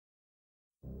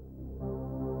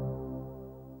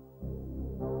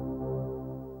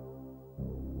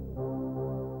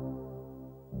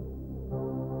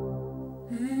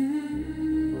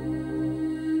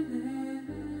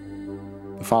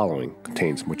following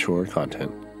contains mature content.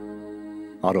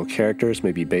 Although characters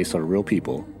may be based on real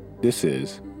people, this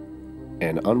is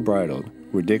an unbridled,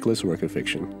 ridiculous work of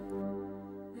fiction.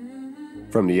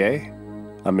 From the A,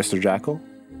 I'm Mr. Jackal,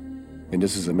 and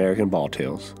this is American Ball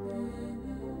Tales.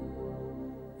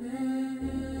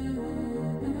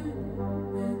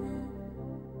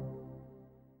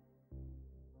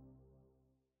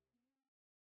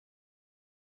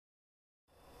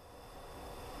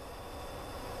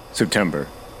 September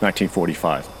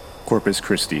 1945, Corpus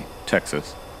Christi,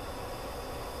 Texas.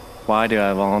 Why did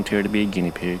I volunteer to be a guinea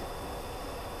pig?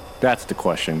 That's the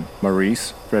question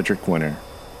Maurice Frederick Winter,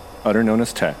 other known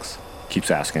as Tex, keeps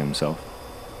asking himself.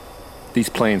 These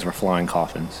planes were flying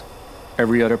coffins.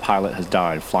 Every other pilot has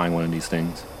died flying one of these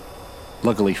things.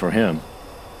 Luckily for him,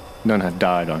 none have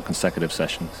died on consecutive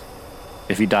sessions.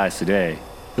 If he dies today,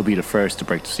 he'll be the first to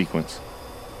break the sequence.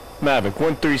 Maverick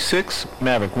 136,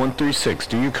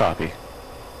 do you copy?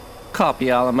 Copy,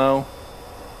 Alamo.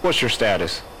 What's your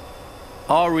status?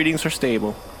 All readings are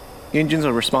stable. Engines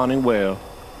are responding well.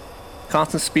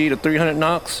 Constant speed of 300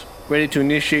 knots, ready to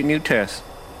initiate new tests.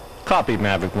 Copy,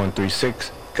 Maverick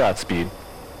 136, Godspeed.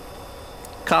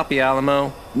 Copy,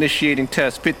 Alamo. Initiating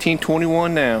test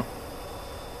 1521 now.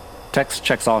 Tex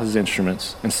checks all his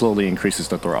instruments and slowly increases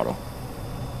the throttle.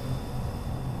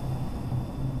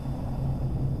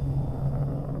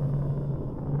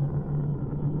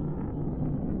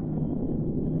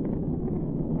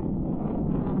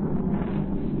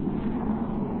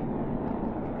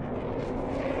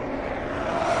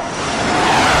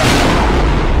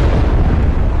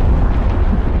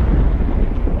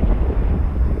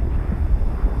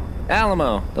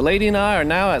 Alamo, the lady and I are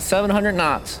now at 700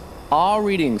 knots. All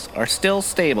readings are still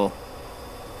stable.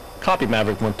 Copy,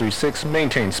 Maverick 136,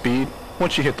 maintain speed.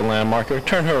 Once you hit the land marker,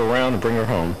 turn her around and bring her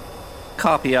home.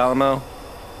 Copy, Alamo.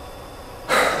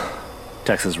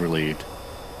 Tex is relieved.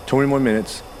 20 more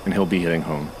minutes and he'll be heading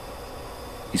home.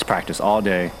 He's practiced all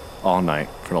day, all night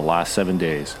for the last 7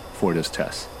 days for this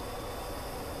test.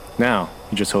 Now,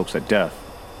 he just hopes that death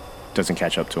doesn't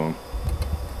catch up to him.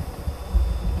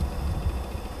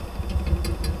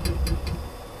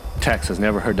 Tex has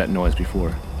never heard that noise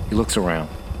before. He looks around,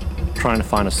 trying to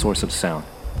find a source of sound.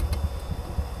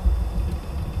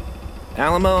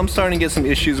 Alamo, I'm starting to get some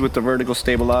issues with the vertical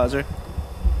stabilizer.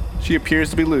 She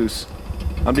appears to be loose.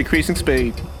 I'm decreasing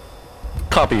speed.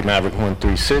 Copy, Maverick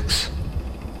 136.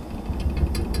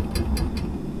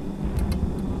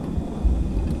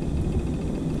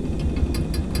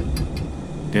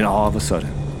 Then all of a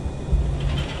sudden,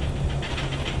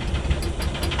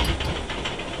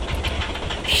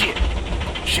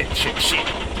 Shit.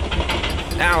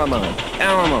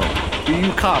 Alamo, do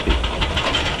you copy?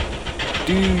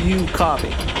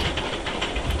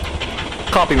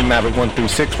 Copy, Maverick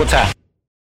 136, what's happening?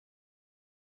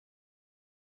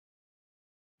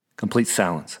 Complete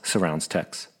silence surrounds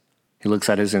Tex. He looks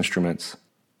at his instruments.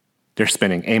 They're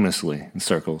spinning aimlessly in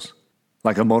circles,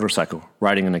 like a motorcycle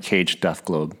riding in a caged death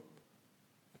globe.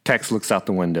 Tex looks out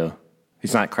the window.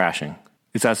 He's not crashing.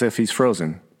 It's as if he's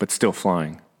frozen, but still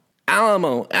flying.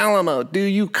 Alamo, do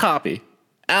you copy?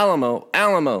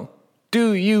 Alamo,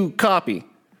 do you copy?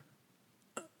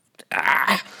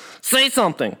 Say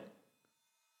something!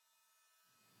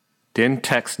 Then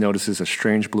Tex notices a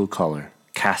strange blue color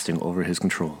casting over his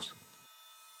controls.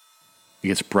 It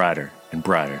gets brighter and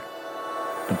brighter.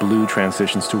 The blue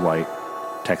transitions to white.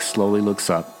 Tex slowly looks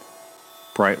up.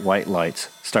 Bright white lights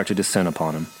start to descend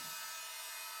upon him.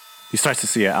 He starts to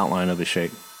see an outline of a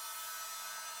shape.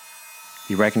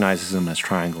 He recognizes them as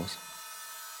triangles.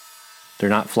 They're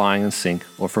not flying in sync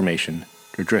or formation.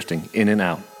 They're drifting in and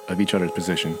out of each other's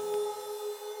position.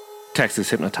 Tex is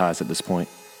hypnotized at this point.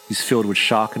 He's filled with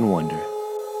shock and wonder.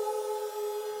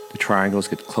 The triangles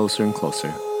get closer and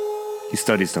closer. He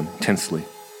studies them intensely.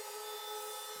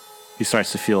 He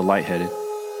starts to feel lightheaded.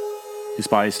 His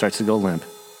body starts to go limp.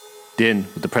 Then,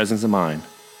 with the presence of mind,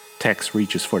 Tex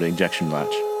reaches for the ejection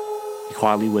latch. He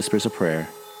quietly whispers a prayer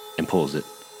and pulls it.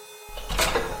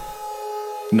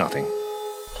 Nothing.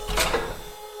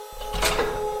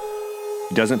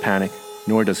 He doesn't panic,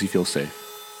 nor does he feel safe.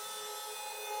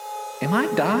 Am I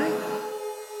dying?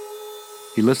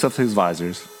 He lifts up his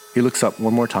visors. He looks up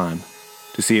one more time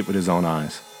to see it with his own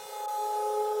eyes.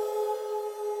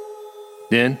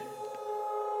 Then,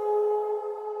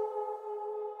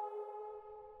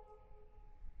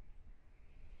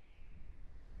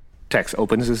 Tex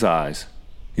opens his eyes.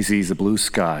 He sees the blue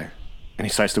sky, and he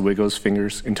starts to wiggle his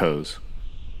fingers and toes.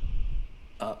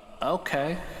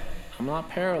 Okay. I'm not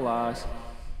paralyzed.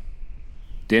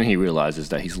 Then he realizes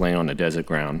that he's laying on the desert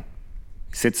ground.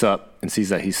 He sits up and sees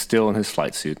that he's still in his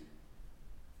flight suit.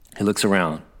 He looks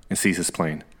around and sees his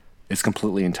plane. It's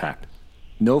completely intact.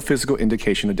 No physical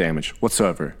indication of damage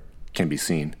whatsoever can be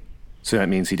seen, so that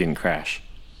means he didn't crash.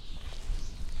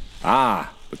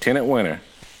 Ah, Lieutenant Winter.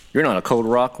 You're not a cold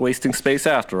rock wasting space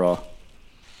after all.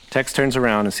 Tex turns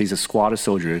around and sees a squad of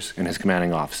soldiers and his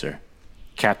commanding officer,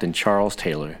 Captain Charles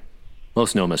Taylor,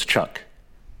 most known as Chuck.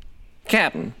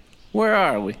 Captain, where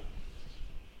are we?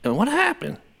 And what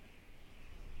happened?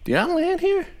 Did I land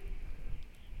here?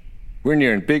 We're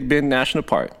near Big Bend National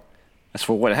Park. As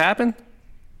for what happened,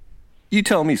 you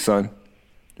tell me, son.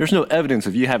 There's no evidence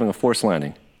of you having a forced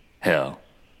landing. Hell,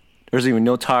 there's even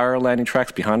no tire or landing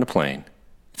tracks behind the plane.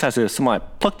 It's as if somebody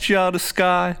plucked you out of the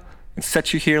sky and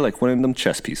set you here like one of them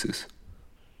chess pieces,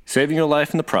 saving your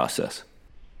life in the process.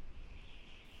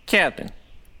 Captain,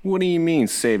 what do you mean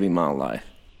saving my life?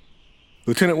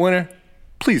 Lieutenant Winter,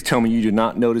 please tell me you did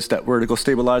not notice that vertical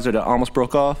stabilizer that almost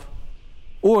broke off?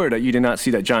 Or that you did not see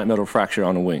that giant metal fracture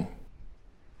on the wing?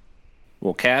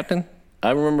 Well, Captain, I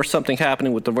remember something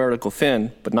happening with the vertical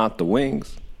fin, but not the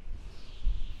wings.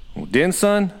 Well, then,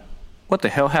 son, what the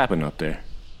hell happened up there?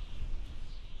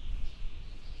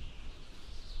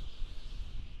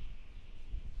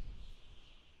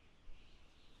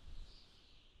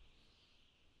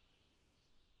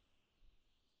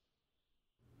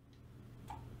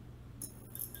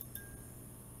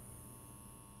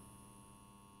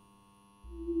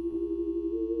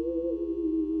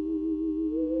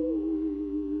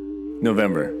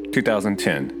 November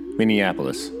 2010,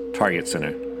 Minneapolis, Target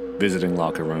Center, visiting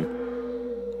locker room.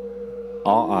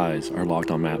 All eyes are locked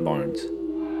on Matt Barnes.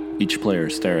 Each player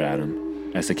stares at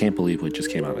him as they can't believe what just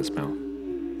came out of his mouth.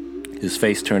 His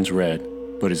face turns red,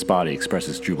 but his body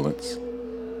expresses jubilance.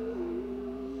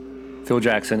 Phil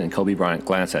Jackson and Kobe Bryant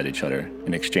glance at each other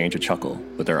and exchange a chuckle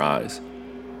with their eyes.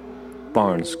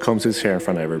 Barnes combs his hair in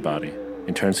front of everybody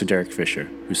and turns to Derek Fisher,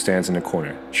 who stands in the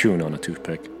corner, chewing on a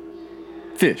toothpick.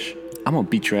 Fish, I'm gonna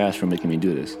beat your ass for making me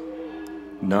do this.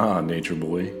 Nah, Nature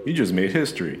Boy, you just made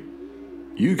history.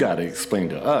 You gotta explain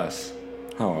to us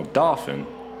how a dolphin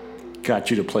got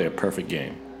you to play a perfect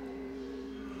game.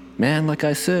 Man, like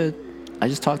I said, I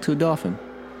just talked to a dolphin.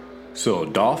 So a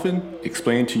dolphin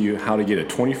explained to you how to get a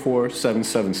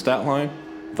 24/7/7 stat line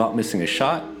without missing a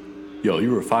shot? Yo, you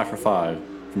were 5 for 5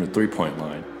 from the three-point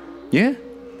line. Yeah,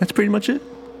 that's pretty much it.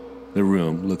 The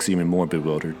room looks even more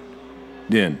bewildered.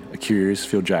 Then, a curious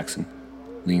Phil Jackson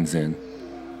leans in.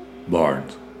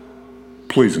 Barnes,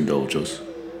 please indulge us.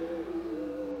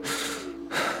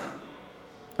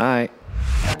 All right.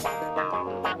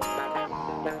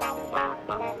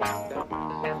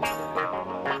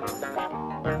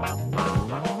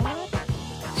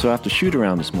 So after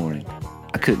shoot-around this morning,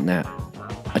 I couldn't nap.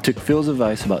 I took Phil's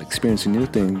advice about experiencing new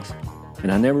things,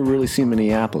 and I never really seen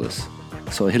Minneapolis,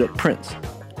 so I hit up Prince.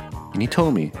 And he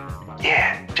told me,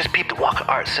 yeah, just peep the Walker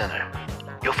Art Center.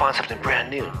 You'll find something brand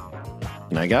new.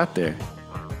 And I got there,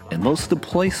 and most of the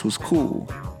place was cool.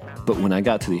 But when I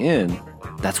got to the end,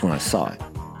 that's when I saw it.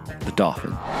 The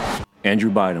dolphin.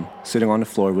 Andrew Bynum, sitting on the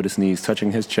floor with his knees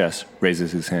touching his chest,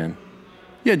 raises his hand.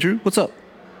 Yeah, Drew, what's up?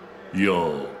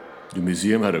 Yo, the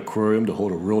museum had an aquarium to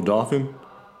hold a real dolphin?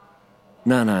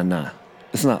 Nah.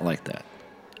 It's not like that.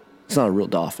 It's not a real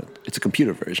dolphin. It's a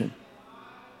computer version.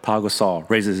 Pau Gasol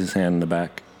raises his hand in the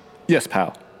back. Yes,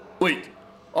 pal. Wait,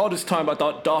 all this time I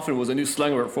thought dolphin was a new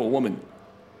slang word for a woman.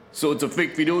 So it's a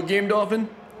fake video game dolphin?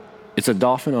 It's a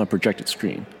dolphin on a projected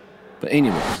screen. But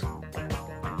anyways,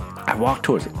 I walk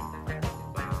towards it.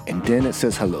 And then it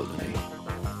says hello to me.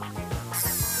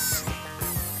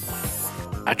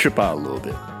 I trip out a little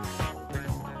bit.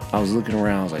 I was looking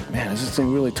around, I was like, man, is this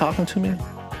thing really talking to me?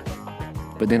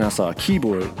 But then I saw a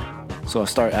keyboard, so I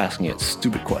started asking it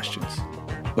stupid questions.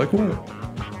 Like what?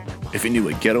 If it knew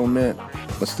what ghetto meant,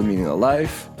 what's the meaning of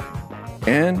life,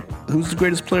 and who's the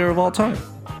greatest player of all time?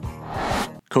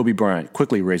 Kobe Bryant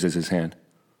quickly raises his hand.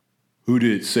 Who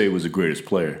did it say was the greatest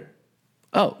player?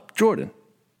 Oh, Jordan.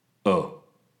 Oh,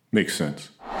 makes sense.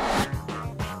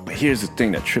 But here's the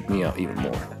thing that tripped me out even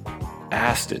more. I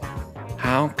asked it,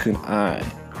 how can I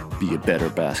be a better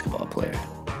basketball player?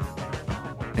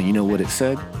 And you know what it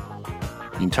said?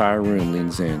 The entire room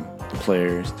leans in. The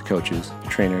players, the coaches, the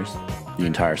trainers, the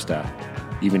entire staff.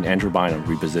 Even Andrew Bynum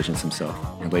repositions himself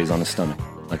and lays on his stomach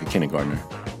like a kindergartner.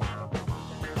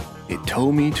 It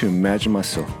told me to imagine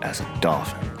myself as a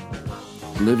dolphin,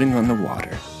 living on the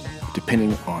water,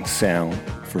 depending on sound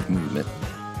for movement,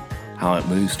 how it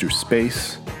moves through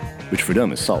space, which for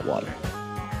them is salt water.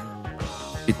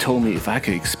 It told me if I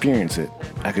could experience it,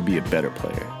 I could be a better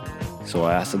player. So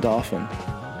I asked the dolphin,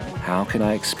 how can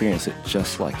I experience it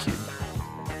just like you?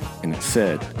 And it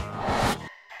said,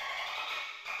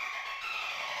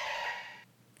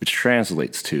 which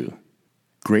translates to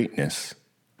greatness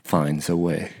finds a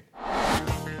way.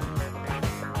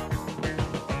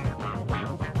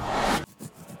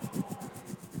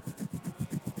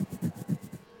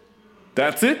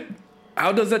 That's it?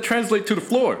 How does that translate to the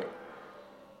floor?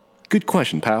 Good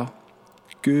question, pal.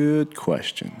 Good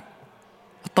question.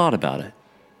 I thought about it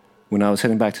when I was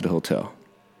heading back to the hotel.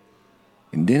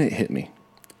 And then it hit me.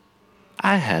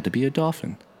 I had to be a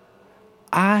dolphin.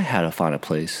 I had to find a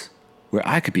place where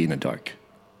I could be in the dark,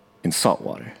 in salt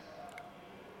water.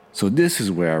 So this is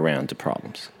where I ran into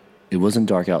problems. It wasn't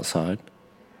dark outside.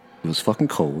 It was fucking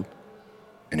cold.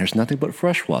 And there's nothing but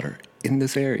fresh water in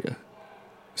this area.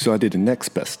 So I did the next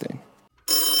best thing.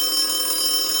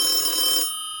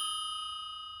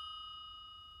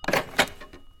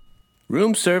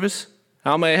 Room service.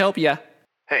 How may I help ya?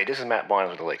 Hey, this is Matt Barnes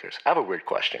with the Lakers. I have a weird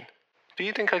question. Do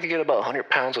you think I could get about 100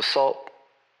 pounds of salt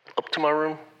up to my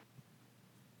room?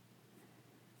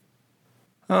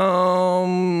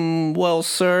 Well,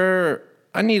 sir,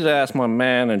 I need to ask my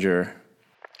manager.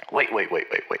 Wait.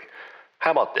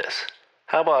 How about this?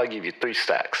 How about I give you 3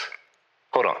 stacks?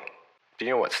 Hold on. Do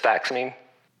you know what stacks mean?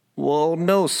 Well,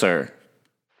 no, sir.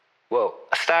 Well,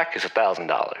 a stack is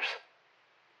 $1,000.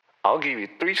 I'll give you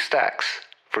 3 stacks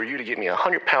for you to get me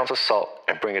 100 pounds of salt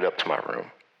and bring it up to my room.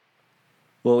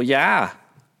 Well, yeah,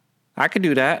 I could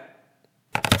do that.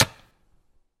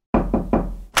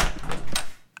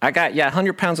 I got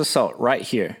 100 pounds of salt right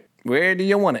here. Where do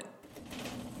you want it?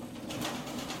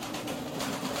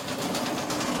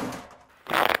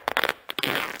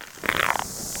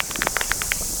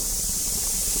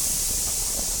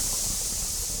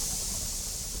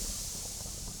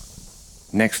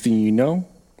 Next thing you know,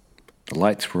 the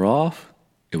lights were off.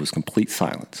 It was complete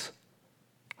silence.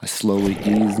 I slowly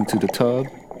eased into the tub,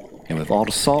 and with all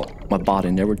the salt, my body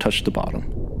never touched the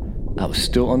bottom. I was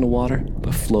still underwater,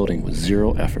 but floating with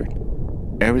zero effort.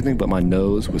 Everything but my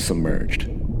nose was submerged.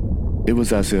 It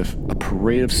was as if a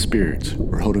parade of spirits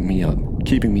were holding me up,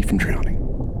 keeping me from drowning.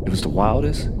 It was the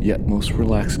wildest, yet most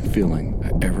relaxing feeling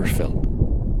I ever felt.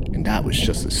 And that was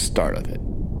just the start of it.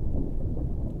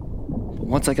 But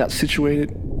once I got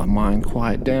situated, my mind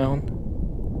quieted down.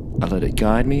 I let it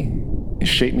guide me and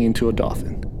shape me into a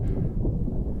dolphin.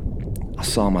 I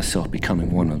saw myself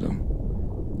becoming one of them.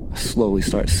 I slowly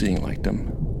started seeing like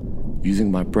them, using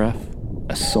my breath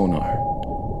as sonar.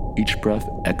 Each breath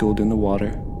echoed in the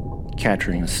water,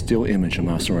 capturing a still image of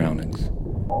my surroundings.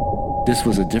 This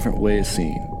was a different way of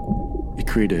seeing. It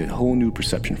created a whole new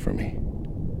perception for me.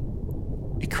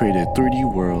 It created a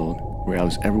 3D world where I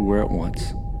was everywhere at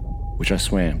once, which I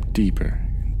swam deeper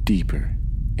and deeper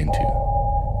into.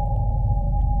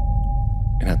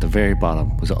 And at the very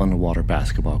bottom was an underwater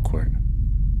basketball court.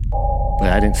 But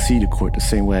I didn't see the court the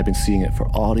same way I've been seeing it for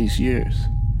all these years.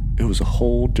 It was a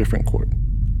whole different court.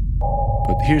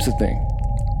 But here's the thing.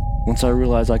 Once I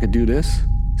realized I could do this,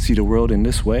 see the world in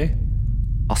this way,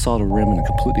 I saw the rim in a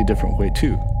completely different way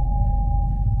too.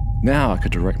 Now I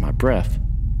could direct my breath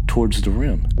towards the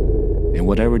rim. And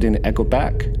whatever didn't echo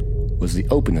back was the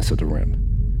openness of the rim.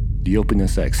 The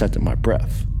openness that accepted my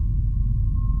breath.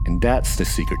 And that's the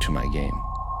secret to my game.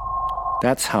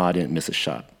 That's how I didn't miss a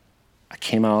shot. I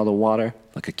came out of the water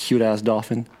like a cute-ass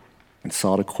dolphin and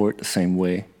saw the court the same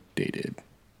way they did.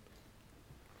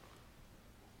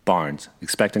 Barnes,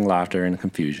 expecting laughter and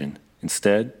confusion,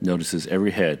 instead notices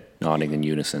every head nodding in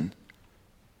unison.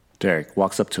 Derek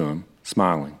walks up to him,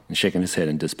 smiling and shaking his head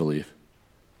in disbelief.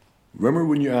 Remember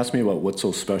when you asked me about what's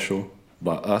so special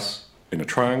about us in a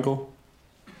triangle?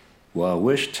 Well, I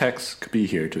wish Tex could be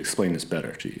here to explain this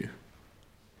better to you.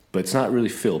 But it's not really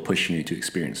Phil pushing you to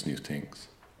experience new things.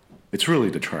 It's really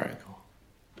the triangle.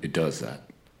 It does that.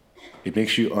 It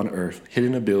makes you unearth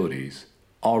hidden abilities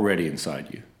already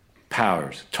inside you.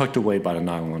 Powers tucked away by the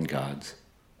 911 gods.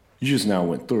 You just now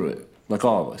went through it, like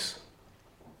all of us.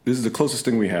 This is the closest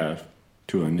thing we have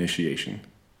to an initiation.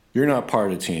 You're not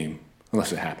part of the team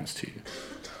unless it happens to you.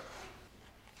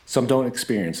 Some don't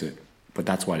experience it, but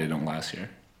that's why they don't last here.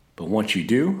 But once you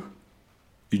do,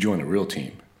 you join a real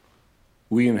team.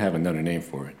 We even have another name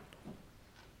for it.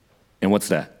 And what's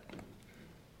that?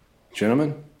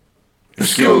 Gentlemen, the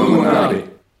Skill Illuminati.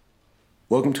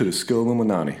 Welcome to the Skill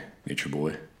Illuminati, Nature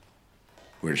Boy,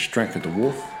 where the strength of the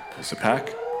wolf is the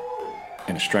pack,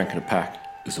 and the strength of the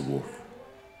pack is the wolf.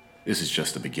 This is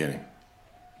just the beginning.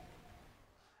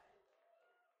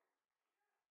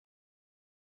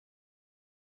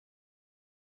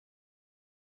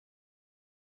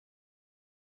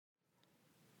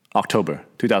 October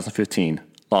 2015,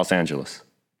 Los Angeles.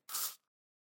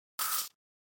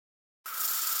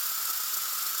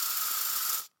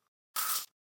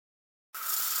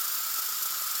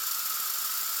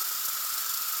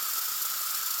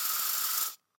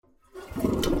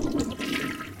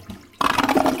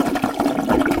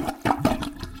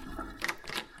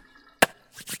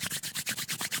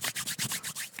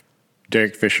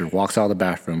 Derek Fisher walks out of the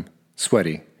bathroom,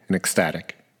 sweaty and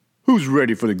ecstatic. Who's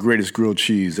ready for the greatest grilled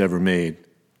cheese ever made?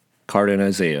 Carter and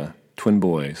Isaiah, twin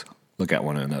boys, look at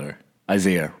one another.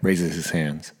 Isaiah raises his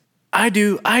hands. I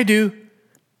do.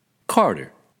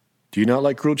 Carter, do you not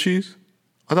like grilled cheese?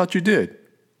 I thought you did.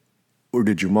 Or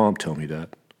did your mom tell me that?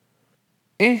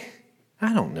 I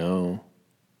don't know.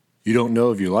 You don't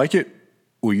know if you like it,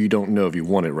 or you don't know if you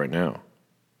want it right now?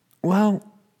 Well,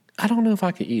 I don't know if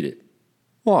I could eat it.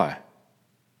 Why?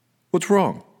 What's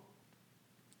wrong?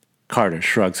 Carter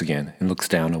shrugs again and looks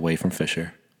down away from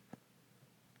Fisher.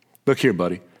 Look here,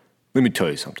 buddy. Let me tell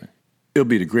you something. It'll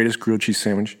be the greatest grilled cheese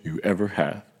sandwich you ever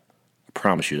have. I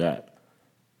promise you that.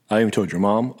 I even told your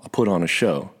mom I'll put on a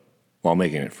show while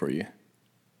making it for you.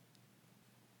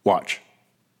 Watch.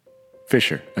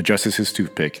 Fisher adjusts his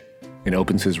toothpick and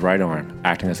opens his right arm,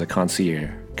 acting as a concierge,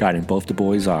 guiding both the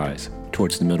boys' eyes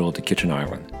towards the middle of the kitchen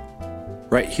island.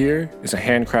 Right here is a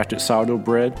handcrafted sourdough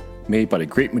bread made by the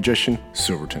great magician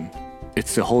Silverton.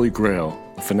 It's the holy grail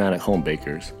of fanatic home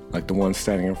bakers, like the one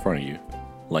standing in front of you,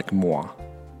 like moi.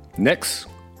 Next,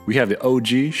 we have the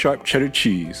OG sharp cheddar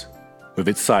cheese with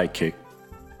its sidekick,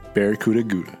 Barracuda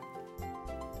Gouda.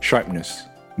 Sharpness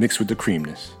mixed with the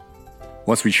creaminess.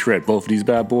 Once we shred both of these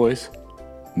bad boys,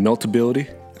 meltability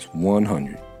is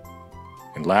 100.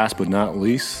 And last but not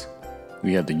least,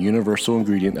 we have the universal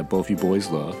ingredient that both you boys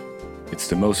love. It's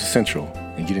the most essential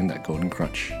in getting that golden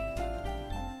crunch.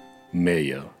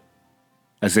 Mayo.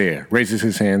 Isaiah raises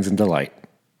his hands in delight.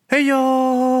 Hey yo!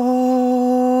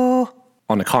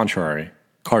 On the contrary,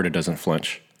 Carter doesn't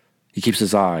flinch. He keeps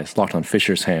his eyes locked on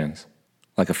Fisher's hands,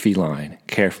 like a feline,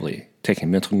 carefully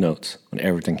taking mental notes on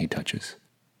everything he touches.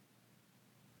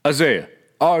 Isaiah,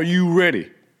 are you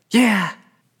ready? Yeah.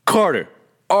 Carter,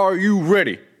 are you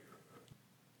ready?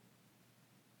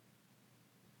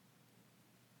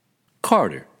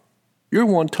 Carter, you're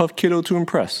one tough kiddo to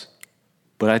impress,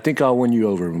 but I think I'll win you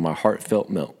over with my heartfelt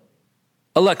melt.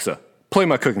 Alexa, play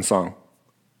my cooking song.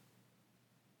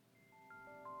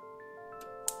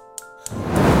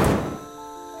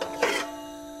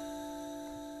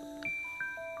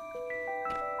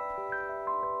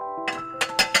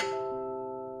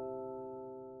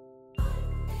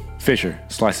 Fisher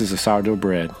slices the sourdough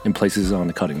bread and places it on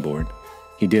the cutting board.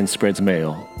 He then spreads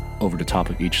mayo over the top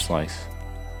of each slice.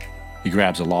 He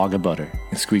grabs a log of butter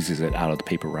and squeezes it out of the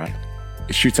paper wrap.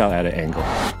 It shoots out at an angle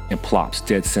and plops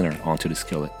dead center onto the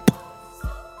skillet.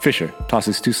 Fisher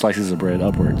tosses 2 slices of bread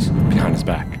upwards behind his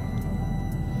back.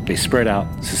 They spread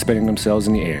out, suspending themselves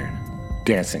in the air,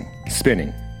 dancing,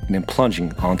 spinning, and then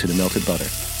plunging onto the melted butter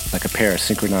like a pair of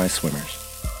synchronized swimmers.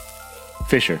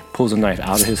 Fisher pulls a knife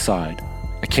out of his side,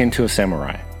 akin to a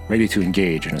samurai, ready to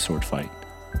engage in a sword fight.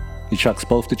 He chucks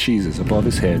both the cheeses above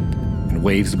his head and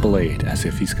waves the blade as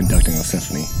if he's conducting a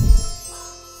symphony.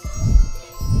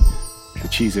 The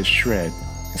cheeses shred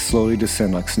and slowly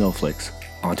descend like snowflakes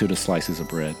onto the slices of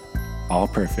bread, all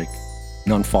perfect,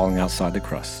 none falling outside the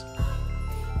crust.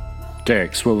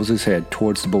 Derek swivels his head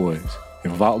towards the boys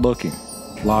and, without looking,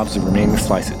 lobs the remaining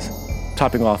slices,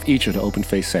 topping off each of the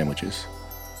open-faced sandwiches.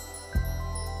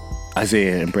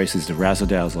 Isaiah embraces the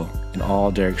razzle-dazzle in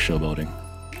all Derek's showboating.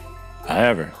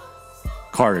 However,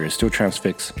 Carter is still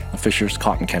transfixed on Fisher's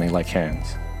cotton candy-like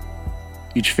hands,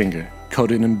 each finger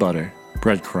coated in butter,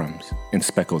 breadcrumbs, and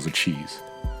speckles of cheese,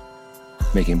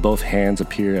 making both hands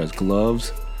appear as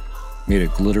gloves made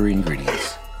of glittery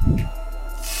ingredients.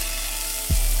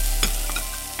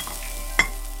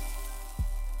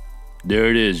 There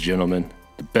it is, gentlemen,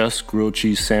 the best grilled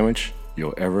cheese sandwich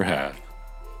you'll ever have.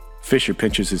 Fisher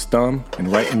pinches his thumb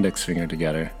and right index finger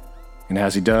together, and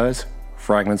as he does,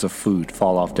 fragments of food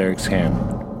fall off Derek's hand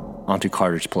onto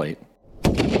Carter's plate.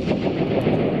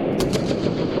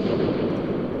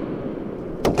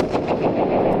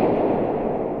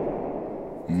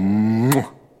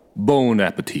 Bon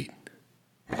appetit.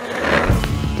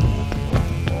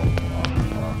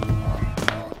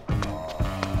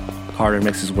 Carter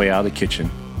makes his way out of the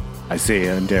kitchen.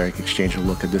 Isaiah and Derek exchange a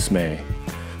look of dismay.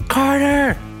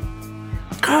 Carter!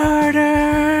 Carter!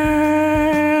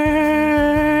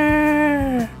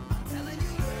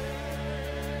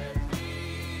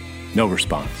 No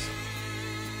response.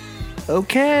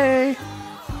 Okay,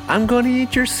 I'm gonna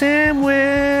eat your sandwich.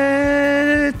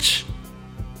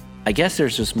 I guess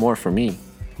there's just more for me.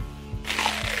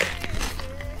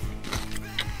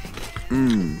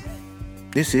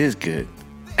 This is good.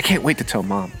 I can't wait to tell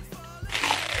Mom.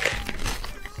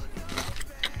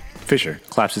 Fisher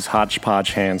claps his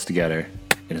hodgepodge hands together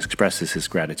and expresses his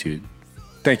gratitude.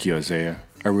 Thank you, Isaiah.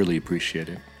 I really appreciate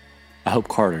it. I hope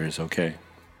Carter is okay.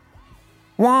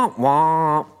 Womp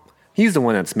womp. He's the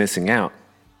one that's missing out.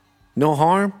 No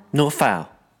harm, no foul.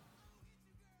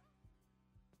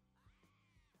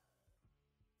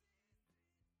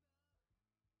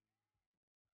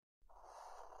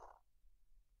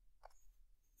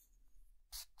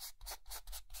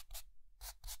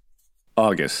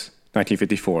 August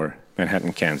 1954,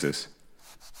 Manhattan, Kansas.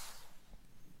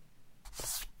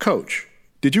 Coach,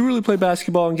 did you really play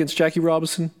basketball against Jackie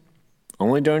Robinson?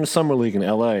 Only during the summer league in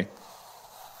LA.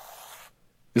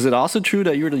 Is it also true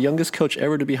that you were the youngest coach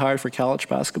ever to be hired for college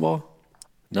basketball?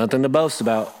 Nothing to boast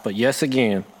about, but yes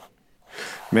again.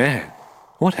 Man,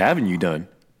 what haven't you done?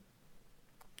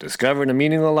 Discovering the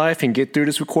meaning of life and get through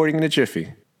this recording in a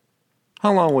jiffy.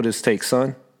 How long will this take,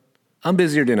 son? I'm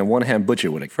busier than a one-hand butcher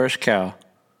with a fresh cow.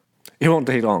 It won't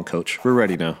take long, Coach. We're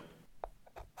ready now.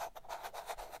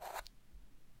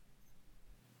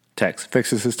 Tex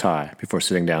fixes his tie before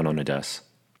sitting down on the desk.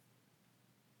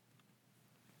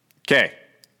 Okay.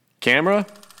 Camera.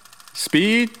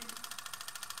 Speed.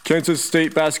 Kansas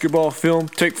State basketball film.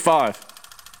 Take 5.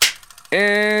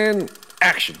 And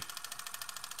action.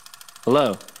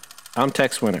 Hello, I'm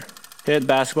Tex Winter, head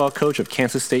basketball coach of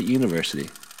Kansas State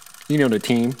University. You know the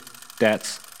team.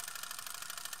 That's.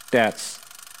 Tex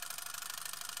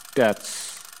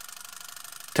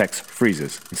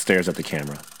freezes and stares at the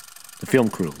camera. The film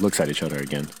crew looks at each other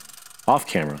again. Off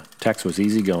camera, Tex was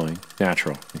easygoing,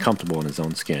 natural, and comfortable in his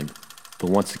own skin.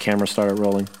 But once the camera started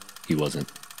rolling, he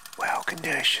wasn't.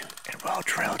 Well-conditioned and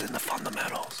well-drilled in the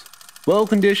fundamentals.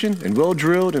 Well-conditioned and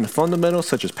well-drilled in the fundamentals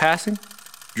such as passing,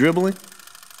 dribbling,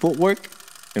 footwork,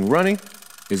 and running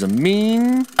is a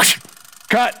mean...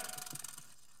 Cut!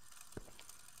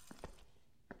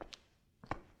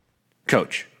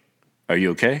 Coach, are you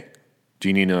okay? Do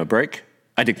you need another break?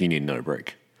 I think you need another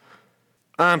break.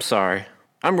 I'm sorry.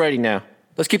 I'm ready now.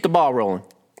 Let's keep the ball rolling.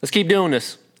 Let's keep doing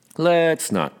this.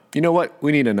 Let's not. You know what?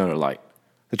 We need another light.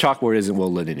 The chalkboard isn't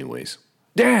well lit anyways.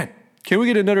 Dan, can we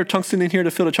get another tungsten in here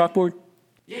to fill the chalkboard?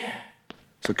 Yeah.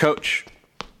 So, Coach,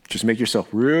 just make yourself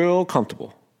real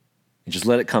comfortable and just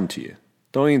let it come to you.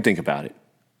 Don't even think about it.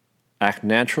 Act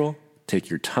natural, take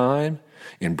your time,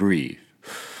 and breathe.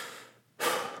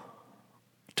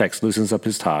 Tex loosens up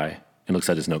his tie and looks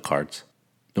at his note cards.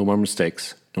 No more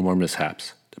mistakes, no more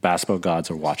mishaps. The basketball gods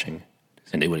are watching,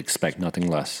 and they would expect nothing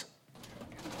less.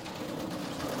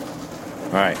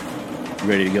 All right, you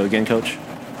ready to go again, Coach?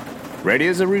 Ready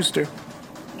as a rooster.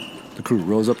 The crew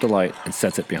rolls up the light and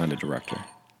sets it behind the director.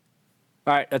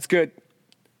 All right, that's good.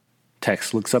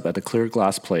 Tex looks up at the clear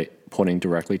glass plate pointing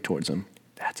directly towards him.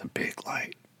 That's a big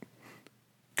light.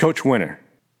 Coach Winter,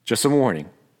 just a warning.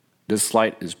 This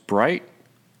light is bright,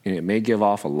 and it may give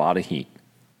off a lot of heat.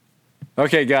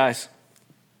 Okay, guys.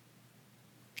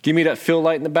 Give me that fill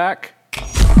light in the back.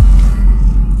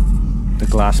 The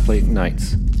glass plate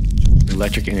ignites.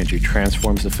 Electric energy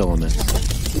transforms the filaments,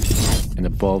 and the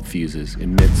bulb fuses,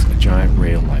 emits a giant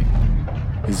ray of light.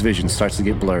 His vision starts to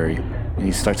get blurry, and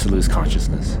he starts to lose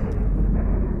consciousness.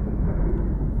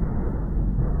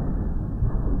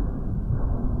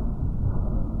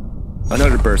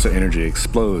 Another burst of energy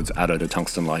explodes out of the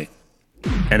tungsten light,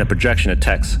 and a projection of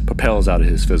Tex propels out of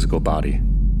his physical body.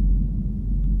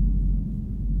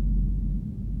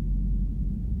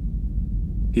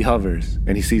 He hovers,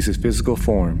 and he sees his physical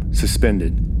form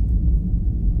suspended.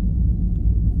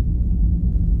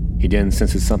 He then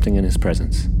senses something in his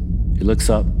presence. He looks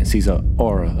up and sees an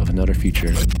aura of another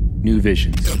future, new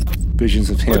visions. Visions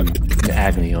of him in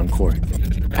agony on court,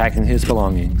 packing his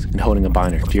belongings and holding a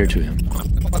binder dear to him.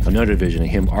 Another vision of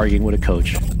him arguing with a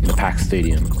coach in a packed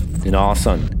stadium. Then all of a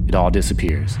sudden, it all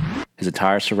disappears. His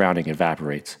entire surrounding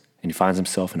evaporates, and he finds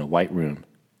himself in a white room.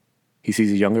 He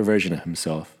sees a younger version of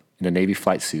himself in a Navy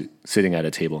flight suit sitting at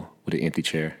a table with an empty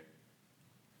chair.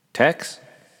 Tex,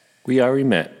 we already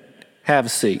met. Have a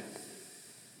seat.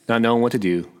 Not knowing what to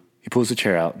do, he pulls the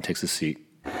chair out and takes a seat.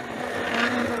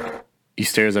 He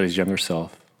stares at his younger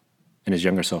self, and his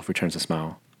younger self returns a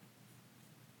smile.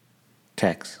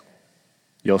 Tex,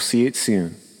 you'll see it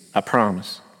soon. I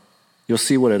promise. You'll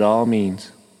see what it all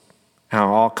means. How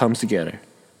it all comes together.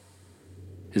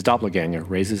 His doppelganger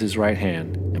raises his right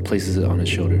hand and places it on his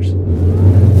shoulders.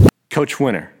 Coach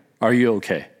Winter, are you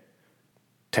okay?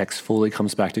 Tex fully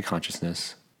comes back to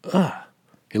consciousness.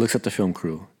 He looks at the film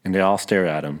crew, and they all stare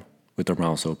at him with their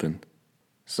mouths open.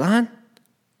 Son,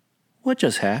 what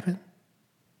just happened?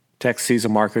 Tex sees a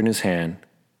marker in his hand,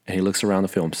 and he looks around the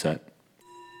film set.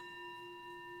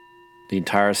 The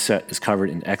entire set is covered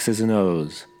in X's and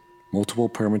O's, multiple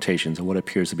permutations of what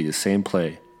appears to be the same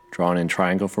play, drawn in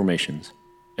triangle formations,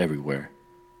 everywhere.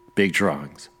 Big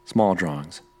drawings, small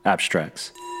drawings,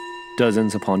 abstracts.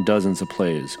 Dozens upon dozens of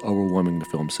plays overwhelming the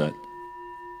film set.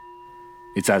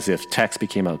 It's as if Tex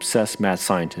became an obsessed mad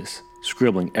scientist,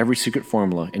 scribbling every secret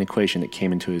formula and equation that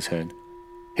came into his head.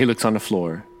 He looks on the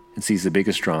floor and sees the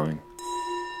biggest drawing.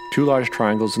 2 large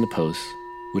triangles in the post,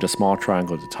 with a small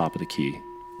triangle at the top of the key.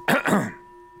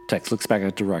 Tex looks back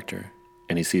at the director,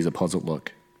 and he sees a puzzled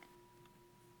look.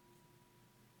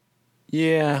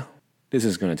 Yeah, this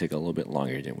is going to take a little bit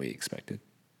longer than we expected.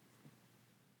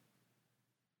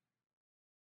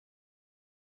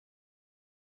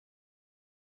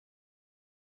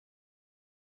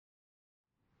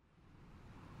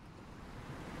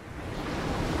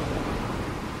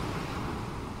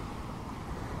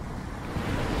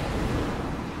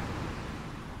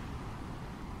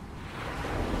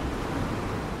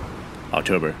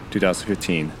 October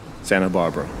 2015, Santa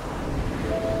Barbara.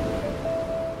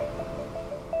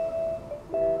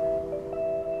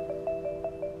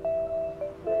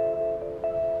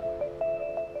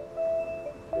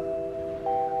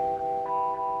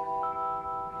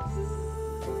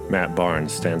 Matt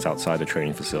Barnes stands outside the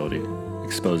training facility,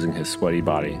 exposing his sweaty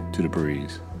body to the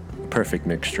breeze. A perfect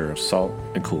mixture of salt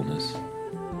and coolness.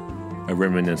 A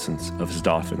reminiscence of his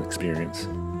dolphin experience.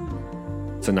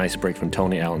 It's a nice break from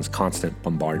Tony Allen's constant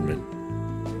bombardment.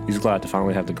 He's glad to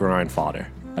finally have the grind fodder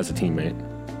as a teammate.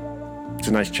 It's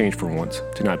a nice change for once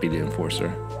to not be the enforcer.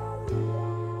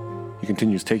 He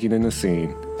continues taking in the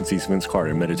scene and sees Vince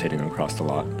Carter meditating across the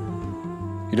lot.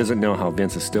 He doesn't know how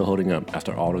Vince is still holding up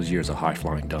after all those years of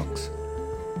high-flying dunks.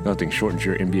 Nothing shortens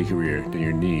your NBA career than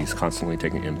your knees constantly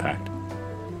taking impact.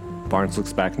 Barnes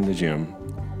looks back in the gym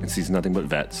and sees nothing but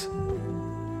vets.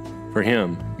 For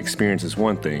him, experience is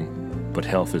one thing, but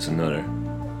health is another.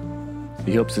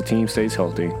 He hopes the team stays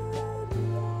healthy,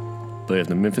 but if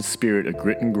the Memphis spirit of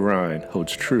grit and grind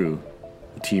holds true,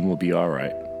 the team will be all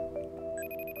right.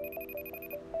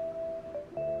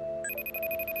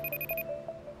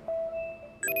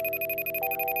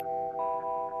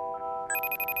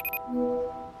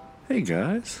 Hey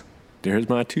guys, there's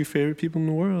my 2 favorite people in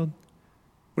the world.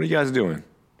 What are you guys doing?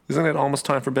 Isn't it almost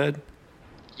time for bed?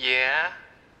 Yeah,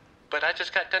 but I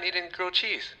just got done eating grilled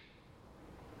cheese.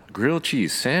 Grilled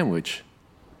cheese sandwich?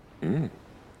 That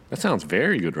sounds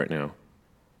very good right now.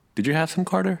 Did you have some,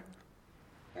 Carter?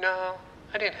 No,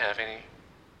 I didn't have any.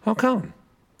 How come?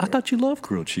 I thought you loved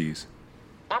grilled cheese.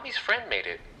 Mommy's friend made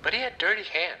it, but he had dirty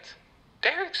hands.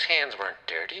 Derek's hands weren't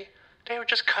dirty. They were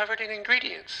just covered in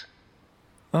ingredients.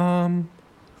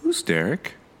 Who's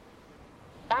Derek?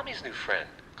 Mommy's new friend.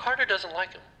 Carter doesn't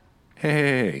like him.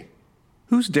 Hey.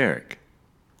 Who's Derek?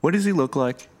 What does he look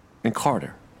like? And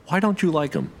Carter, why don't you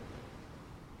like him?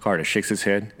 Carter shakes his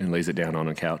head and lays it down on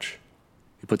the couch.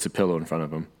 He puts a pillow in front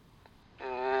of him.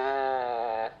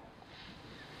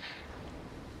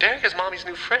 Derek is Mommy's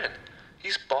new friend.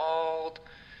 He's bald,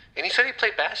 and he said he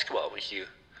played basketball with you.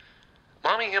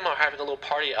 Mommy and him are having a little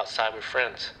party outside with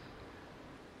friends.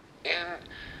 And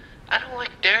I don't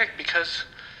like Derek because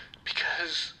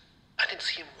I didn't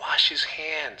see him wash his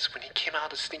hands when he came out of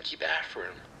the stinky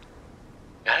bathroom.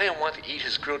 And I didn't want to eat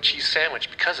his grilled cheese sandwich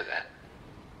because of that.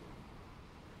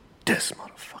 This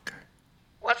motherfucker.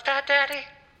 What's that, Daddy?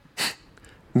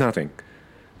 Nothing.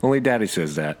 Only Daddy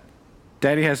says that.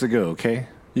 Daddy has to go, okay?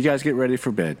 You guys get ready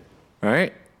for bed. All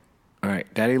right? All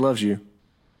right, Daddy loves you.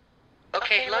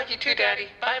 Okay, love you too, Daddy.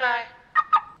 Bye-bye.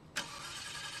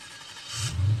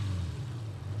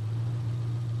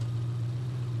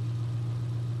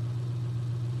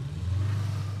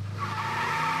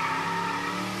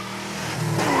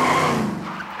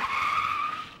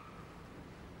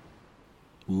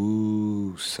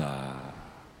 Woosah.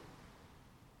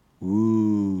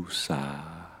 Woosah.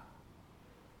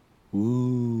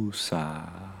 Woosah.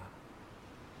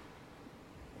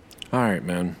 All right,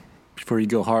 man. Before you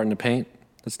go hard in the paint,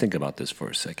 let's think about this for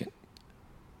a second.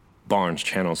 Barnes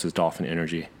channels his dolphin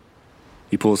energy.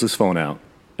 He pulls his phone out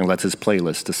and lets his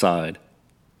playlist decide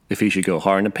if he should go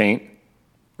hard in the paint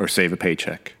or save a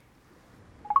paycheck.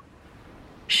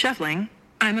 Shuffling.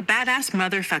 I'm a badass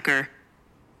motherfucker.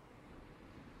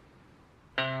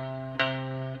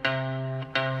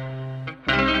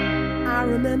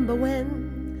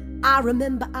 I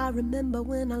remember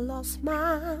when I lost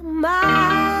my mind.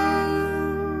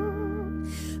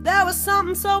 There was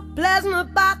something so pleasant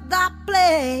about that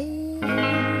place.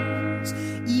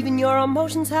 Even your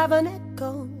emotions have an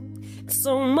echo,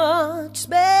 so much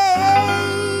space.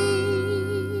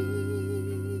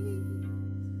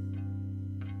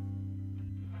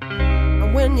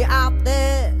 And when you're out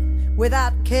there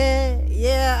without care,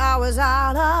 yeah, I was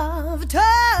out of touch.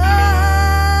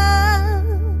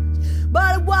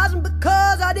 But it wasn't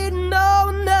because I didn't know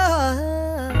enough.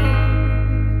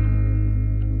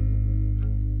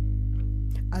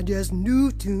 I just knew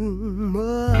too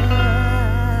much.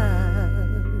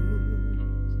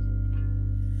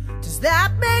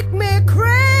 that make me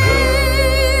crazy?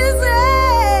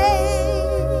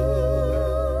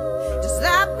 Does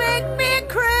that make me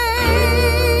crazy?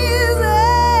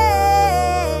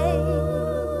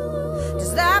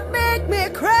 Does that make me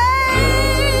crazy?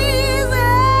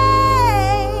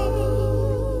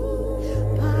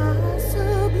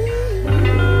 Possibly.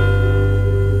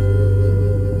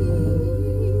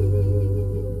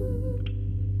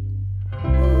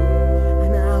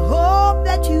 And I hope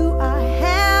that you are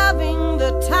having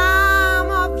the time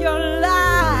of your life.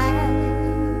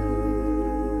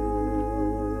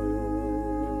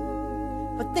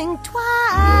 But think twice.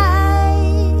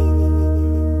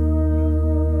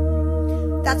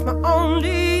 That's my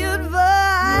only advice.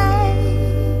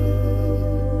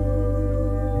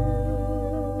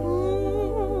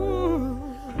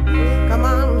 Come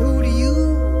on, who do you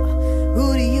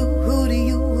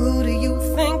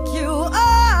think you are?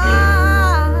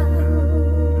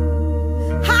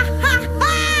 Ha ha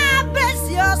ha, bless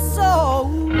your soul.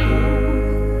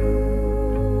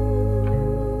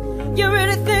 You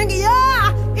really think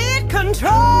you're in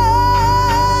control?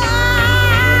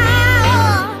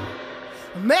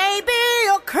 Maybe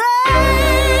you're crazy.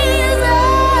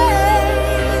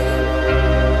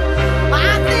 I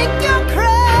think you're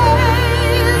crazy.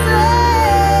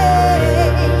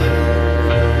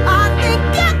 I think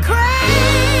you're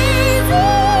crazy.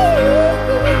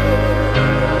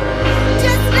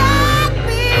 Just like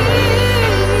me.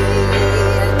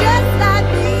 Just like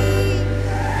me.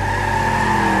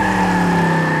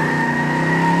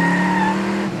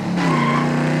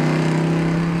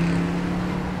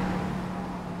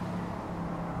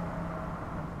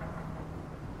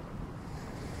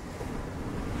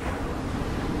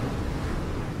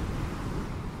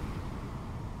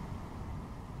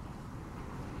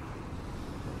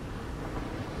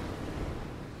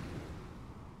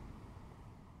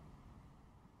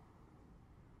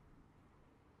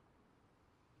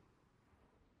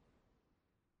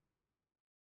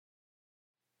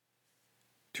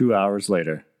 2 hours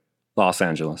later, Los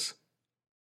Angeles.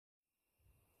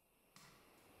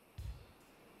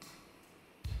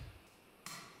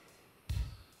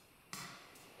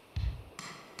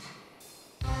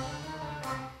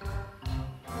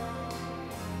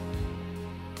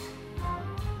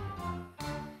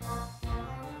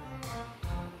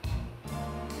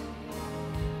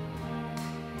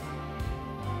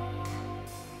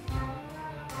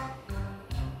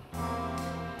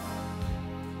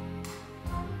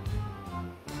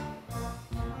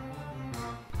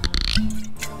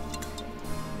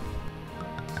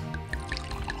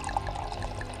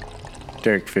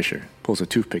 Derek Fisher pulls a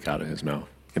toothpick out of his mouth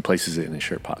and places it in his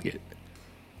shirt pocket.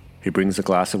 He brings a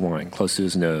glass of wine close to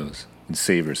his nose and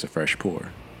savors the fresh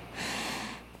pour.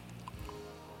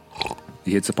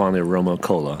 He hits upon the aroma of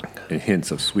cola and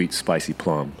hints of sweet, spicy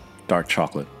plum, dark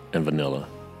chocolate, and vanilla.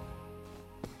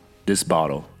 This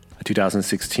bottle, a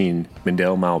 2016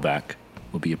 Mindel Malbec,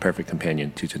 will be a perfect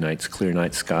companion to tonight's clear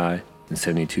night sky and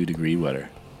 72-degree weather.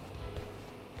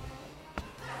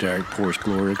 Derek pours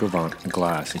Gloria Gavant a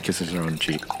glass and kisses her on the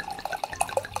cheek.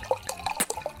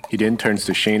 He then turns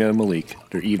to Shayna and Malik,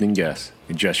 their evening guests,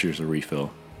 and gestures a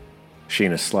refill.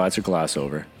 Shayna slides her glass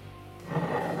over.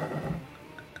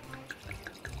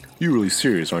 You really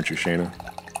serious, aren't you, Shayna?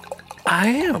 I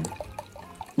am.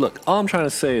 Look, all I'm trying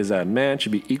to say is that man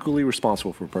should be equally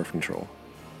responsible for birth control.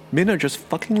 Men are just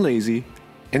fucking lazy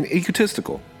and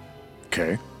egotistical.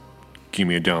 Okay, give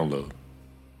me a download.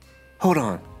 Hold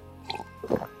on.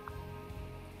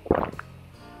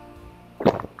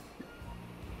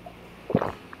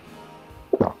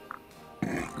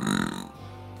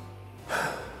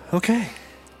 Okay.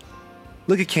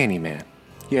 Look at Candyman.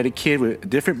 He had a kid with a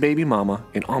different baby mama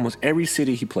in almost every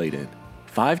city he played in.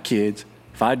 5 kids,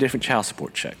 5 different child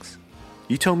support checks.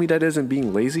 You told me that isn't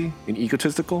being lazy and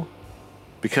egotistical?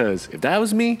 Because if that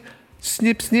was me,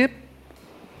 snip snip.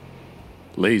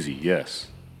 Lazy, yes.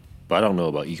 But I don't know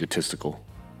about egotistical.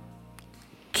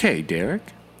 Okay,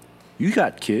 Derek. You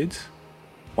got kids.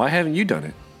 Why haven't you done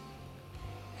it?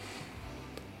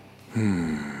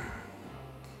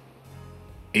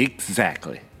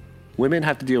 Exactly. Women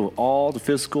have to deal with all the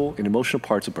physical and emotional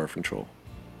parts of birth control.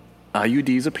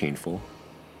 IUDs are painful.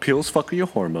 Pills fuck with your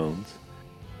hormones.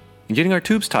 And getting our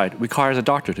tubes tied requires a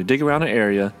doctor to dig around an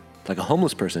area like a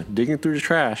homeless person digging through the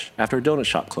trash after a donut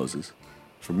shop closes.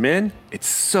 For men, it's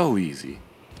so easy.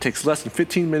 It takes less than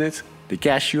 15 minutes to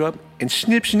gas you up and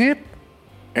snip snip.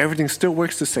 Everything still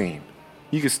works the same.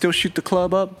 You can still shoot the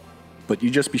club up, but you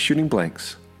just be shooting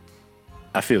blanks.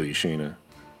 I feel you, Shayna.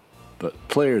 But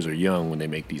players are young when they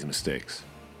make these mistakes.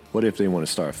 What if they want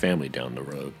to start a family down the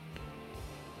road?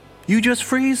 You just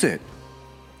freeze it.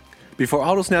 before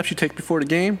all those naps you take before the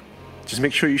game, just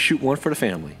make sure you shoot one for the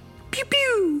family. Pew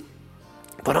pew!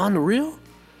 But on the real,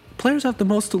 players have the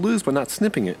most to lose by not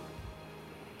snipping it.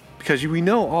 Because we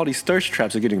know all these thirst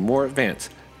traps are getting more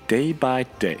advanced, day by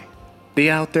day. Be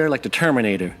out there like the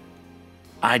Terminator,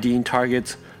 IDing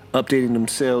targets, updating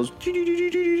themselves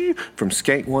from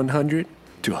Skank 100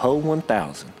 to Ho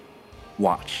 1000.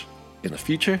 Watch. In the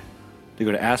future, they're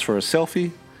going to ask for a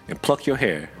selfie and pluck your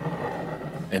hair.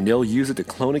 And they'll use it to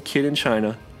clone a kid in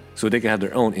China so they can have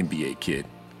their own NBA kid.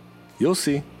 You'll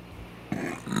see.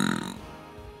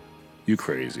 You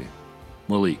crazy.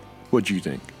 Malik, what'd you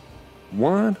think?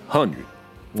 100.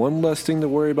 One less thing to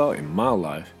worry about in my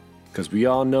life, because we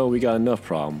all know we got enough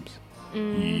problems.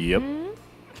 Yep.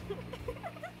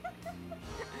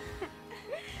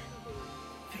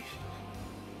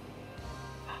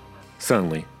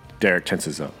 Suddenly, Derek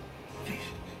tenses up.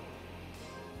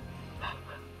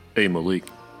 Hey Malik,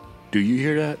 do you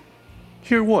hear that?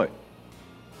 Hear what?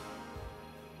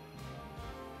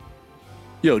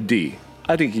 Yo D,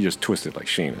 I think he just twisted like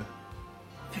Sheena.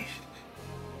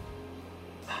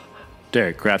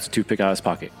 Derek grabs a toothpick out of his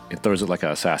pocket and throws it like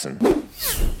an assassin.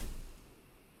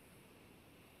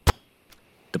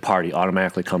 The party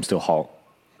automatically comes to a halt.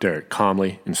 Derek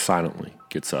calmly and silently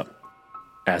gets up.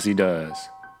 As he does,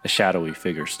 a shadowy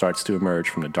figure starts to emerge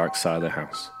from the dark side of the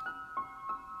house.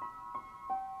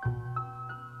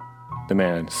 The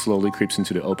man slowly creeps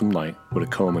into the open light with a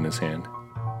comb in his hand.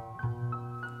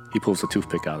 He pulls a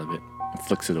toothpick out of it and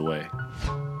flicks it away.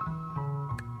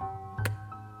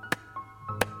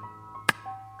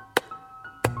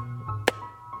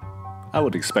 I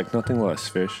would expect nothing less,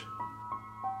 Fish.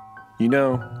 You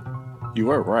know, you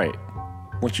were right.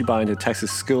 Once you buy into Texas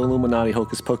Skill Illuminati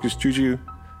Hocus Pocus Juju,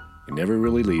 it never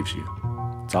really leaves you.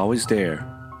 It's always there,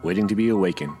 waiting to be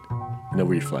awakened, in a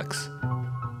reflex.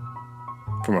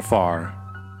 From afar,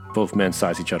 both men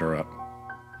size each other up,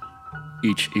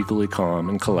 each equally calm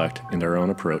and collect in their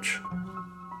own approach.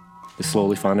 They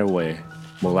slowly find their way,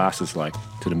 molasses-like,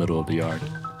 to the middle of the yard.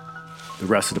 The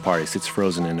rest of the party sits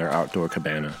frozen in their outdoor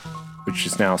cabana, which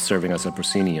is now serving as a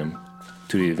proscenium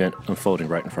to the event unfolding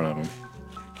right in front of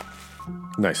them.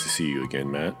 Nice to see you again,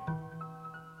 Matt.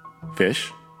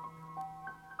 Fish?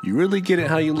 You really get it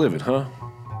how you live it, huh?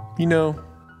 You know,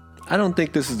 I don't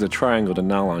think this is the triangle the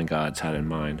Nylon gods had in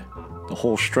mind. The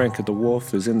whole strength of the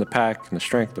wolf is in the pack, and the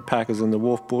strength of the pack is in the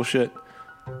wolf bullshit.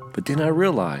 But then I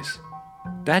realized,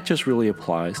 that just really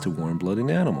applies to warm-blooded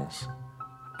animals.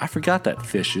 I forgot that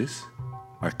fishes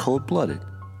are cold-blooded,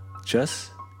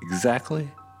 just exactly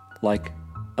like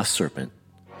a serpent,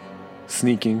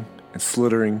 sneaking and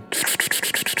slithering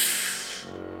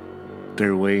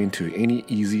their way into any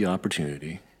easy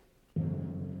opportunity.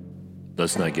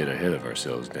 Let's not get ahead of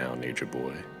ourselves now, Nature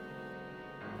Boy.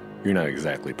 You're not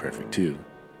exactly perfect, too.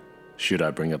 Should I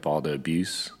bring up all the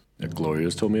abuse that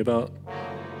Gloria's told me about?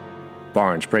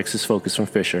 Barnes breaks his focus from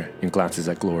Fisher and glances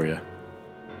at Gloria.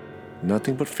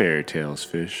 Nothing but fairy tales,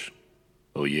 Fish.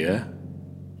 Oh, yeah?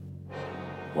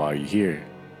 Why are you here?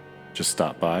 Just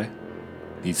stop by?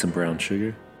 Need some brown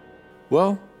sugar?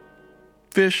 Well,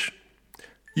 Fish,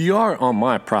 you are on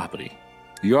my property.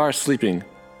 You are sleeping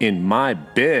in my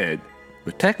bed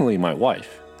with technically my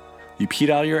wife. You peed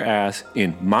out of your ass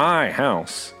in my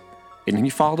house, and then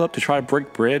you followed up to try to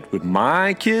break bread with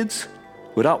my kids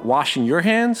without washing your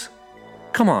hands?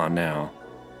 Come on now.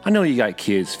 I know you got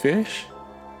kids, Fish.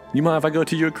 You mind if I go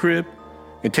to your crib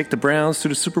and take the Browns to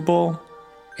the Super Bowl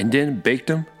and then bake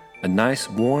them a nice,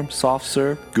 warm,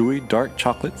 soft-serve, gooey, dark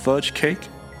chocolate fudge cake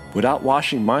without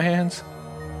washing my hands?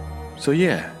 So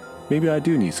yeah, maybe I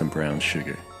do need some brown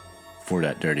sugar for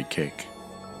that dirty cake.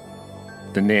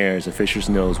 The nares of Fisher's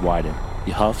nose widen.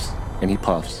 He huffs and he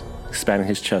puffs, expanding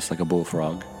his chest like a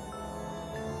bullfrog.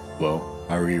 Well,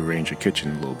 I rearranged the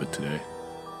kitchen a little bit today,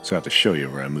 so I have to show you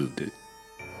where I moved it.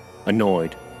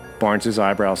 Annoyed, Barnes'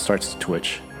 eyebrows starts to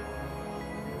twitch.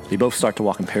 They both start to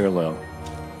walk in parallel,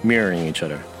 mirroring each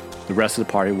other. The rest of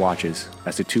the party watches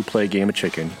as the two play a game of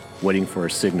chicken, waiting for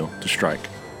a signal to strike.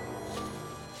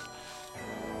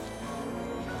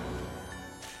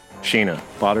 Sheena,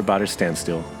 bothered by her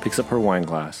standstill, picks up her wine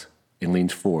glass and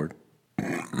leans forward.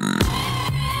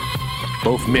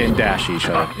 Both men dash each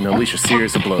other and unleash a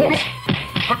series of blows.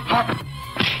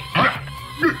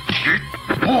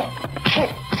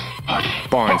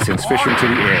 Barnes sends Fisher into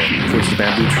the air towards the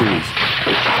bamboo trees.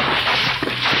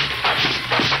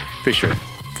 Fisher,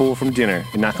 full from dinner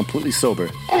and not completely sober,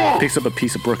 picks up a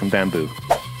piece of broken bamboo.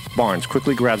 Barnes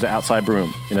quickly grabs the outside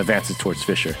broom and advances towards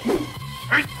Fisher.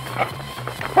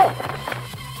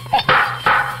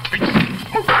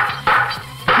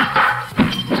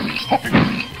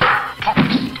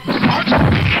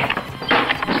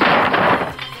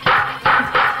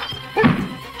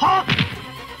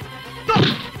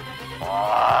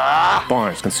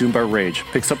 Barnes, consumed by rage,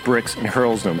 picks up bricks and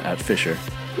hurls them at Fisher.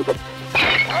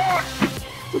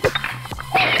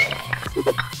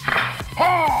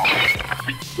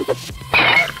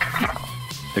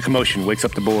 The commotion wakes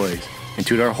up the boys, and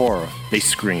to their horror, they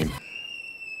scream.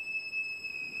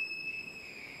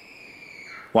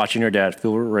 Watching their dad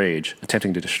fill with rage,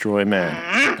 attempting to destroy a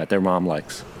man that their mom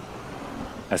likes.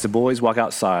 As the boys walk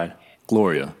outside,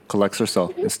 Gloria collects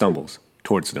herself and stumbles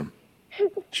towards them.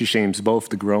 She shames both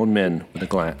the grown men with a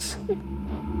glance.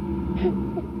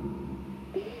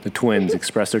 The twins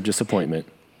express their disappointment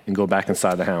and go back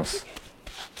inside the house.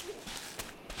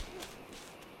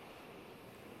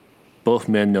 Both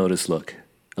men know this look,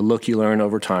 a look you learn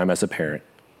over time as a parent.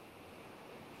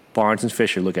 Barnes and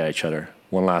Fisher look at each other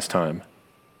one last time.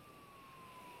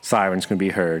 Sirens can be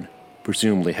heard,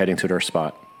 presumably heading to their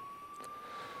spot.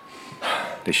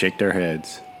 They shake their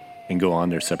heads and go on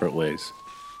their separate ways.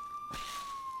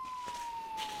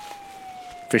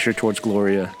 Fisher towards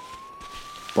Gloria,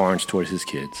 Barnes towards his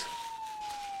kids.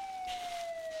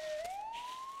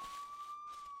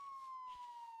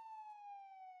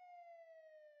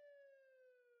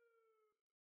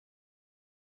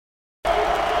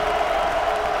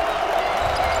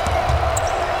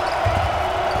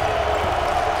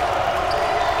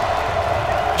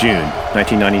 June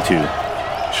 1992,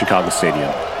 Chicago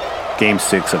Stadium, Game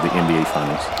 6 of the NBA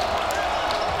Finals.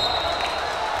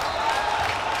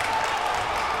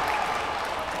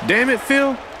 Damn it,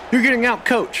 Phil. You're getting out,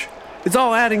 coach. It's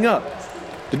all adding up.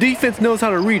 The defense knows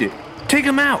how to read it. Take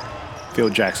him out. Phil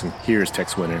Jackson hears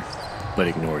Tex Winter, but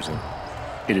ignores him.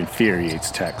 It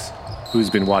infuriates Tex, who's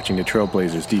been watching the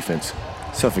Trailblazers defense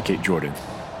suffocate Jordan.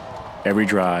 Every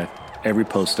drive, every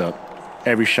post-up,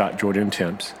 every shot Jordan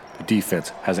attempts, the defense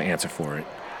has an answer for it.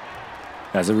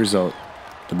 As a result,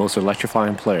 the most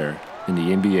electrifying player in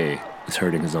the NBA is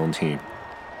hurting his own team.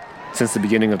 Since the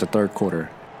beginning of the third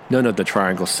quarter, none of the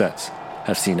triangle sets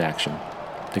have seen action.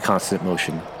 The constant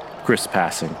motion, crisp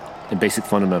passing, and basic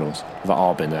fundamentals have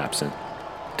all been absent.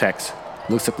 Tex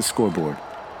looks at the scoreboard.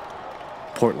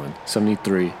 Portland,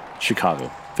 73, Chicago,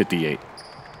 58.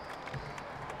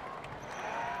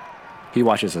 He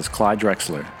watches as Clyde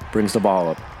Drexler brings the ball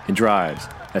up and drives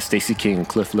as Stacey King and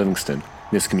Cliff Livingston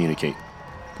miscommunicate.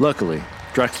 Luckily,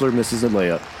 Drexler misses the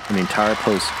layup and the entire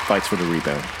post fights for the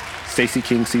rebound. Stacey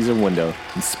King sees a window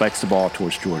and spikes the ball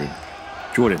towards Jordan.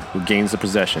 Jordan regains the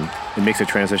possession and makes a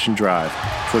transition drive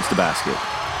towards the basket.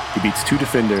 He beats two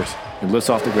defenders and lifts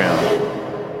off the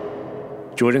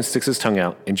ground. Jordan sticks his tongue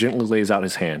out and gently lays out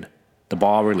his hand. The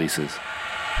ball releases.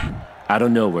 Out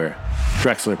of nowhere,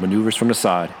 Drexler maneuvers from the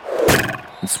side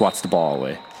and swats the ball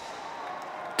away.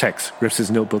 Tex grips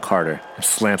his notebook harder and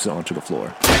slams it onto the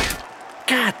floor.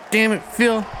 God damn it,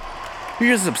 Phil.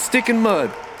 You're just some sticking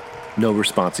mud. No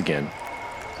response again.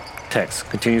 Tex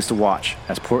continues to watch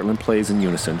as Portland plays in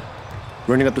unison,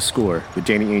 running up the score with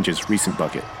Danny Ainge's recent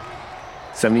bucket.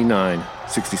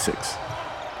 79-66.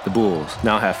 The Bulls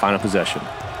now have final possession.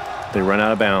 They run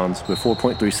out of bounds with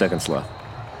 4.3 seconds left.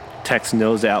 Tex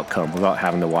knows the outcome without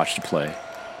having to watch the play.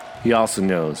 He also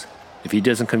knows if he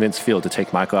doesn't convince Phil to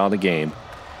take Michael out of the game,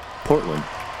 Portland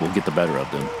will get the better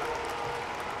of them.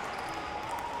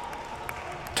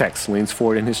 Tex leans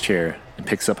forward in his chair and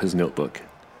picks up his notebook.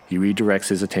 He redirects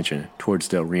his attention towards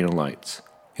the arena lights.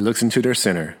 He looks into their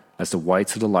center as the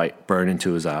whites of the light burn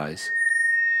into his eyes.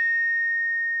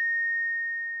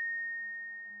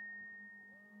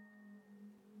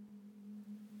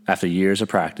 After years of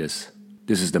practice,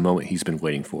 this is the moment he's been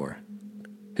waiting for.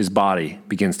 His body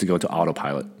begins to go to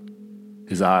autopilot.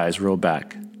 His eyes roll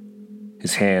back.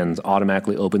 His hands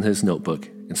automatically open his notebook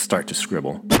and start to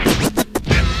scribble.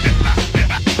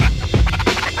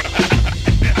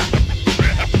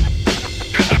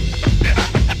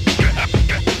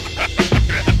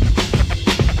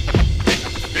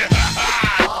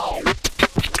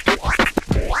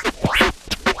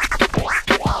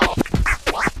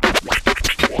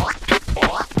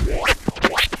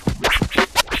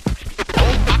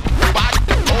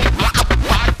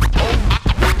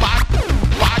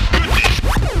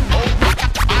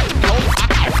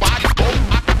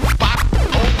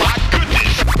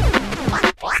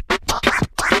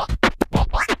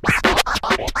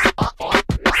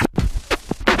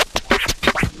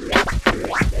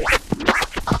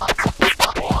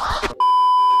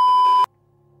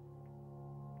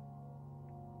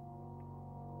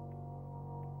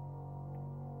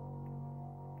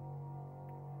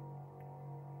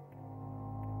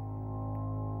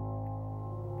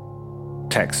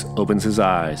 Tex opens his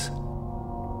eyes.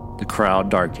 The crowd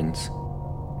darkens.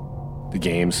 The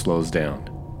game slows down.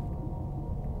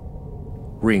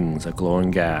 Rings of glowing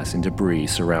gas and debris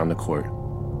surround the court.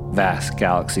 Vast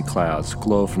galaxy clouds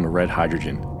glow from the red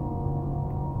hydrogen.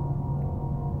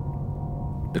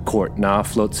 The court now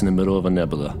floats in the middle of a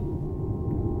nebula.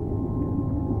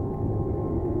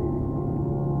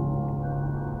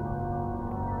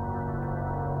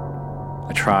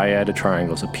 A triad of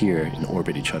triangles appear and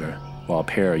orbit each other, while a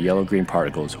pair of yellow-green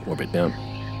particles orbit them.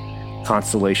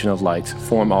 Constellation of lights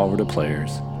form all over the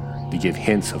players. They give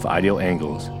hints of ideal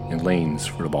angles and lanes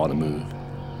for the ball to move.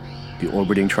 The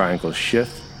orbiting triangles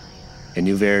shift, and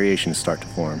new variations start to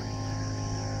form.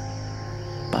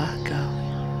 By golly.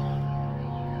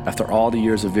 After all the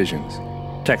years of visions,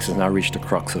 Tex has now reached the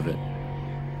crux of it.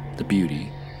 The beauty,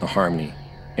 the harmony,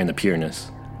 and the pureness.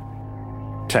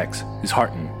 Tex is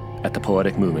heartened at the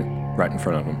poetic movement right in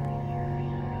front of him.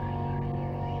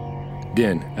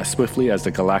 Then, as swiftly as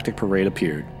the galactic parade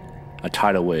appeared, a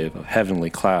tidal wave of heavenly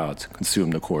clouds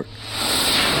consumed the court.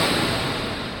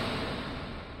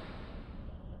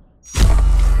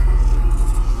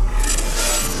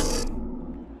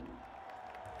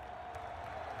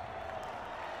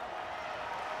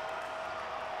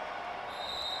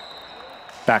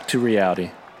 Back to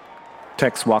reality.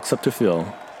 Tex walks up to Phil,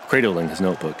 cradling his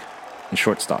notebook, and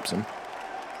shortstops him.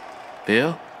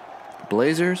 Phil, the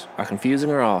Blazers are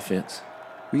confusing our offense.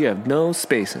 We have no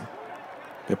spacing.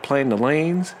 They're playing the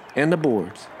lanes and the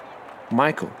boards.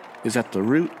 Michael is at the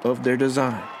root of their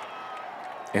design.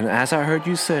 And as I heard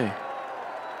you say,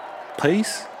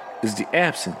 pace is the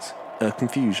absence of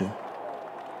confusion.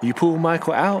 You pull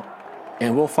Michael out,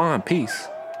 and we'll find peace.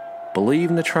 Believe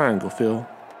in the triangle, Phil.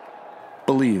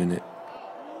 Believe in it.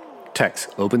 Tex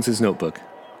opens his notebook,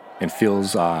 and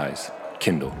Phil's eyes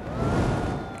kindle.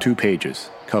 2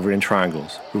 pages covered in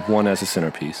triangles with one as a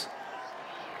centerpiece.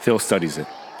 Phil studies it,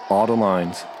 all the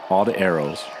lines, all the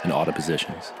arrows, and all the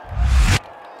positions.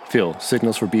 Phil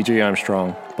signals for B.J.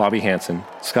 Armstrong, Bobby Hansen,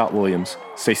 Scott Williams,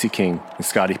 Stacey King, and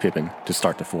Scottie Pippen to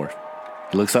start the fourth.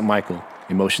 He looks at Michael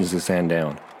and motions his hand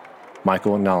down.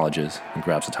 Michael acknowledges and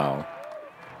grabs a towel.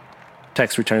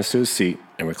 Tex returns to his seat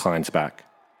and reclines back.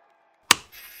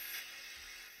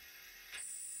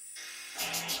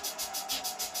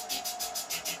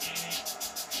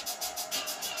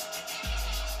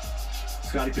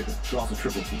 Scottie Pippen draws a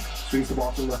triple team, swings the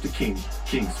ball to the left to King.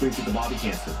 King swings it to Bobby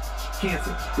Hansen.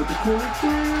 Hansen with the corner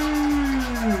three.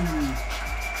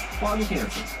 Bobby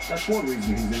Hansen. That's one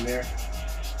reason he's in there.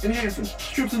 And Hansen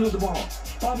strips into the ball.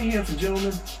 Bobby Hansen,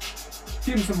 gentlemen,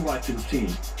 give him some life to his team.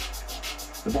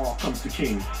 The ball comes to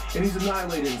King, and he's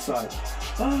annihilated inside.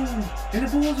 Oh, and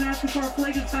the Bulls are asking for a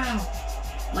flagrant foul.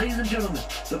 Ladies and gentlemen,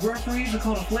 the referees are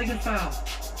called a flagrant foul.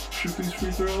 Shoot these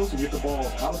free throws and get the ball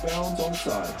out of bounds on the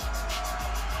side.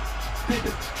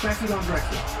 Pippen backs it on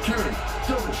Drexler. Turning,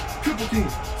 double, triple team,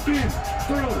 spin,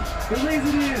 throws, and lays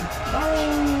it in. Oh,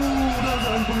 that was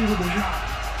an unbelievable shot.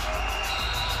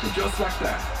 And just like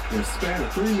that, in a span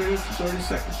of 3 minutes and 30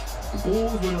 seconds, the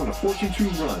Bulls went on a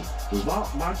 14-2 run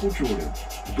without Michael Jordan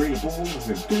to bring the Bulls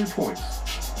within 3 points.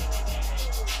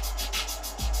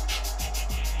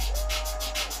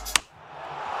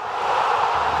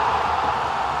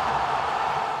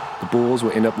 The Bulls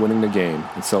will end up winning the game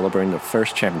and celebrating their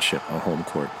first championship on home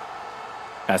court.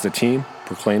 As the team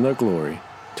proclaim their glory,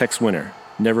 Tex Winter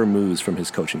never moves from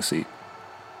his coaching seat.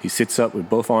 He sits up with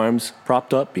both arms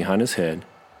propped up behind his head,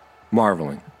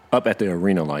 marveling up at the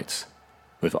arena lights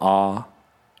with awe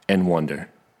and wonder.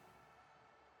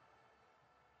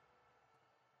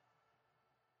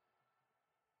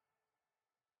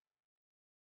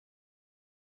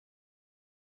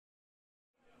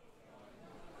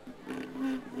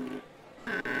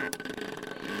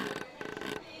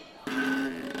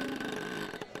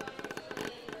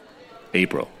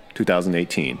 April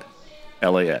 2018,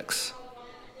 LAX.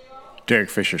 Derek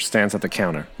Fisher stands at the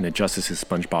counter and adjusts his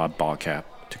SpongeBob ball cap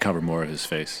to cover more of his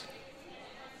face.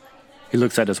 He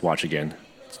looks at his watch again.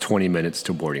 It's 20 minutes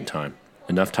to boarding time.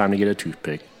 Enough time to get a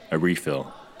toothpick, a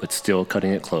refill, but still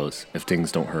cutting it close if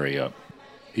things don't hurry up.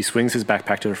 He swings his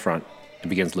backpack to the front and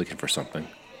begins looking for something.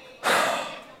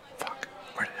 Fuck,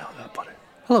 where the hell did I put it?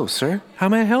 Hello, sir. How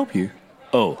may I help you?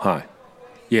 Oh, hi.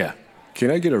 Yeah, can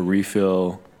I get a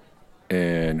refill?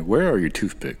 And where are your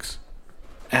toothpicks?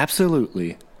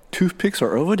 Absolutely. Toothpicks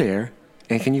are over there.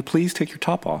 And can you please take your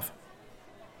top off?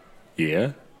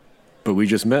 Yeah, but we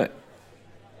just met.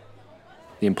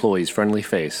 The employee's friendly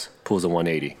face pulls a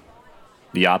 180.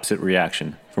 The opposite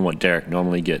reaction from what Derek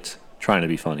normally gets, trying to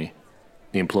be funny.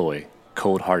 The employee,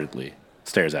 cold-heartedly,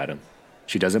 stares at him.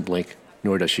 She doesn't blink,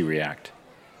 nor does she react.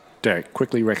 Derek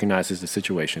quickly recognizes the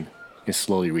situation and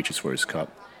slowly reaches for his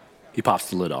cup. He pops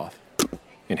the lid off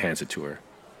and hands it to her.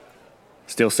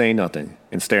 Still saying nothing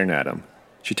and staring at him,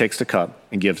 She takes the cup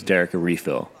and gives Derek a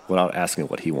refill without asking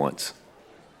what he wants.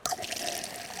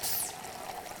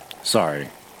 Sorry,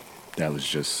 that was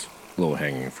just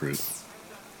low-hanging fruit.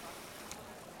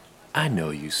 I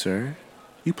know you, sir.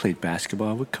 You played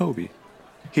basketball with Kobe.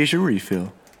 Here's your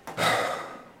refill.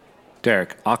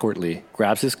 Derek awkwardly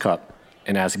grabs his cup,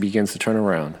 and as he begins to turn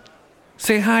around,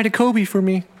 say hi to Kobe for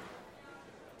me.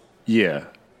 Yeah.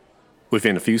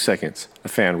 Within a few seconds, a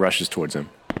fan rushes towards him.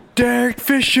 Derek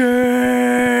Fisher!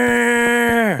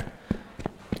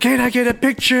 Can I get a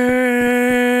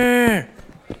picture?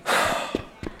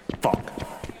 Fuck.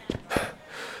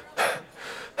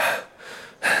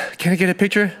 Can I get a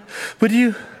picture with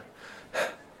you?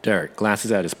 Derek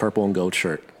glances at his purple and gold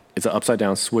shirt. It's an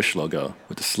upside-down swoosh logo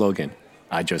with the slogan,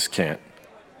 I just can't.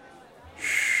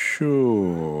 Sure.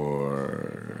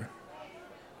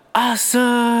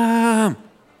 Awesome!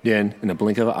 Then, in a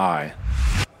blink of an eye,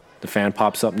 the fan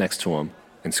pops up next to him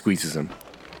and squeezes him.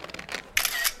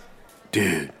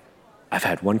 Dude, I've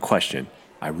had one question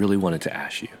I really wanted to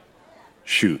ask you.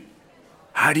 Shoot.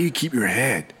 How do you keep your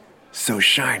head so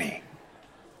shiny?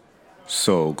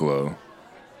 Soul Glow.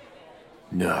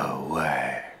 No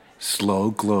way.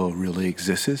 Slow Glow really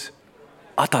exists?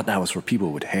 I thought that was for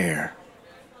people with hair.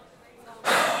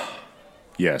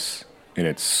 Yes, and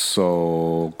it's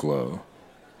Soul Glow.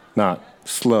 Not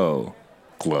Slow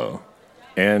Glow.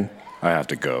 And I have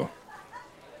to go.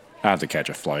 I have to catch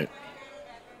a flight.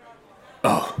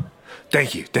 Oh,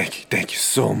 thank you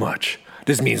so much.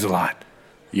 This means a lot.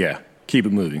 Yeah, keep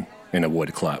it moving and avoid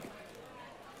a clap.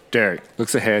 Derek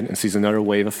looks ahead and sees another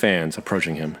wave of fans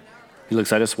approaching him. He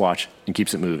looks at his watch and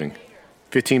keeps it moving.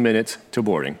 15 minutes to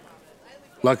boarding.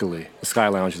 Luckily, the Sky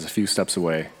Lounge is a few steps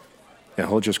away, and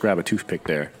he'll just grab a toothpick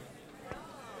there.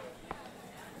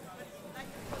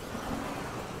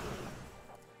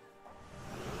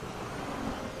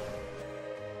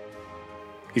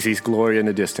 He sees Gloria in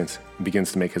the distance and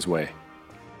begins to make his way.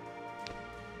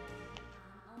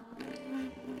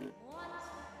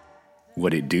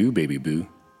 What it do, baby boo?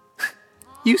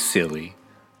 You silly.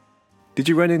 Did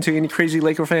you run into any crazy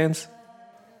Laker fans?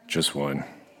 Just one.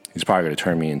 He's probably going to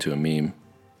turn me into a meme.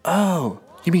 Oh,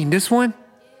 you mean this one?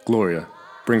 Gloria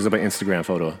brings up an Instagram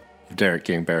photo of Derek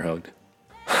getting bear hugged.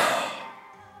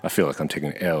 I feel like I'm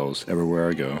taking L's everywhere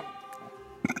I go.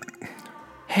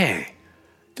 Hey,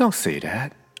 don't say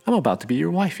that. I'm about to be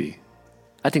your wifey.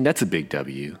 I think that's a big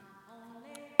W.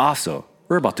 Also,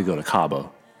 we're about to go to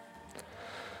Cabo.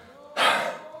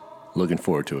 Looking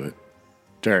forward to it.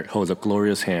 Derek holds up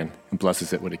Gloria's hand and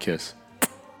blesses it with a kiss.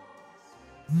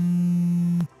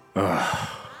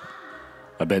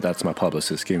 I bet that's my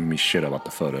publicist giving me shit about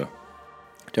the photo.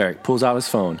 Derek pulls out his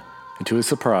phone, and to his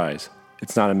surprise,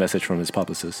 it's not a message from his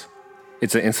publicist.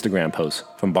 It's an Instagram post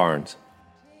from Barnes.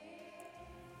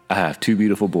 I have 2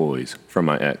 beautiful boys from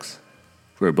my ex.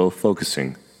 We're both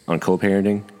focusing on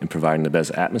co-parenting and providing the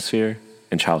best atmosphere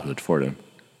and childhood for them.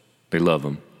 They love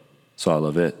them, so I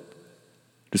love it.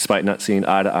 Despite not seeing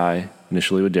eye to eye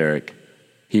initially with Derek,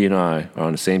 he and I are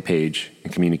on the same page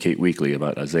and communicate weekly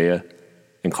about Isaiah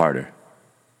and Carter.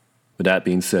 With that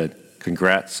being said,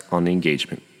 congrats on the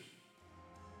engagement.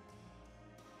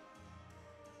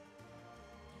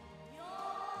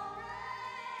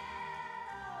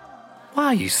 Why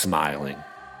are you smiling?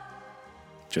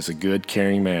 Just a good,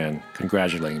 caring man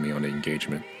congratulating me on the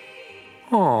engagement.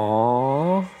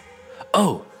 Aww.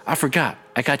 Oh, I forgot.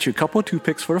 I got you a couple of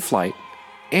toothpicks for the flight,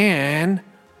 and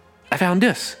I found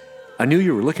this. I knew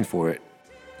you were looking for it.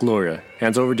 Gloria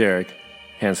hands over Derek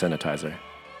hand sanitizer.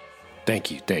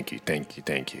 Thank you.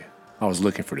 I was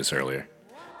looking for this earlier.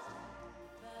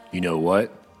 You know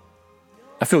what?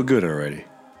 I feel good already.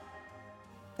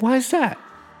 Why is that?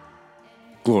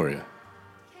 Gloria,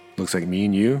 looks like me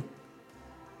and you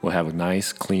will have a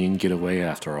nice, clean getaway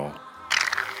after all.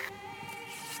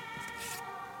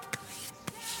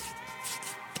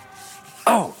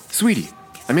 Oh, sweetie,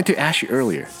 I meant to ask you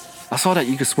earlier. I saw that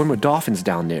you could swim with dolphins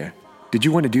down there. Did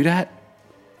you want to do that?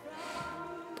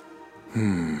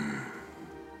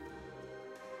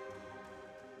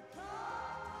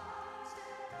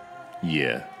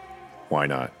 Yeah, why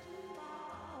not?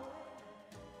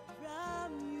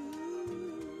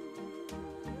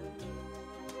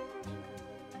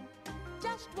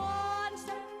 Just one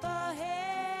step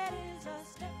ahead is a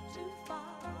step too far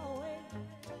away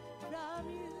from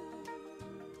you.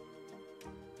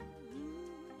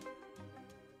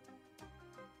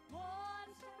 One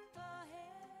step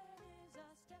ahead is a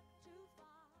step too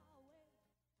far away.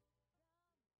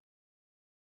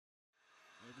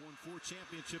 Everyone 4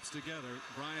 championships together.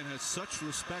 Brian has such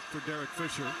respect for Derek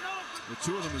Fisher. The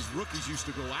two of them as rookies used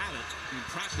to go at it in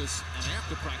practice and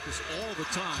after practice all the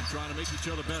time, trying to make each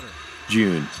other better.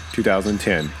 June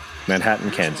 2010, Manhattan,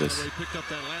 Kansas. He picked up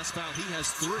that last foul. He has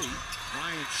 3.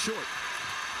 Brian short.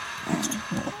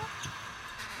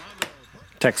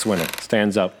 Tex Winter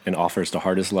stands up and offers the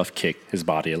hardest left kick his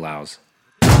body allows.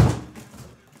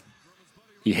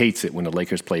 He hates it when the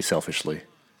Lakers play selfishly.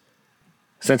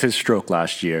 Since his stroke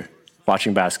last year,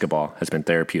 watching basketball has been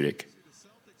therapeutic.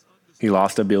 He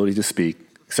lost the ability to speak,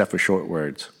 except for short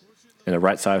words, and the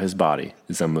right side of his body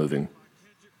is unmoving.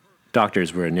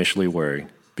 Doctors were initially worried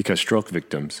because stroke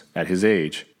victims at his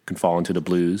age can fall into the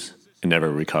blues and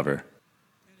never recover.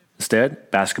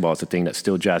 Instead, basketball is the thing that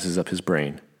still jazzes up his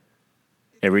brain.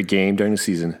 Every game during the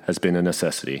season has been a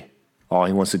necessity. All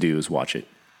he wants to do is watch it.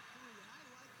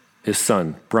 His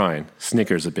son, Brian,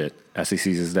 snickers a bit as he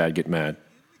sees his dad get mad.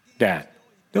 Dad,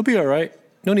 they'll be all right.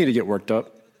 No need to get worked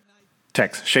up.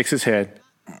 Tex shakes his head.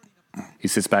 He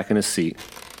sits back in his seat.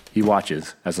 He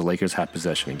watches as the Lakers have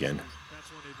possession again.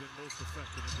 That's when they've been most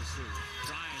effective in the series.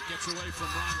 Bryant gets away from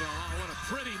Rondo. Oh, what a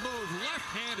pretty move.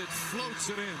 Left-handed floats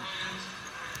it in.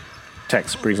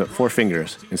 Tex brings up 4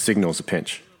 fingers and signals a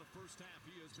pinch.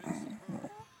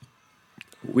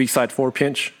 Weak side 4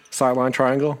 pinch, sideline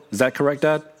triangle. Is that correct,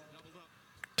 Dad?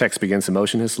 Tex begins to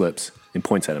motion his lips and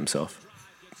points at himself.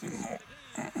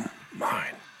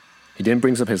 Mine. He then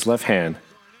brings up his left hand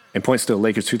and points to the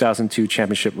Lakers' 2002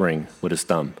 championship ring with his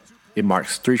thumb. It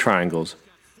marks 3 triangles,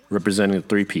 representing the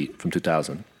three-peat from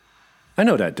 2000. I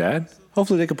know that, Dad.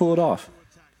 Hopefully they can pull it off.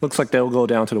 Looks like they'll go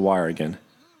down to the wire again.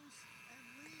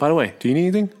 By the way, do you need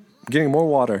anything? I'm getting more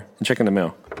water and checking the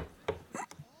mail.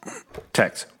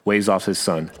 Tex waves off his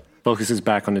son, focuses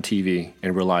back on the TV,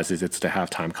 and realizes it's the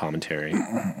halftime commentary.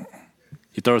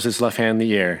 He throws his left hand in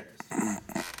the air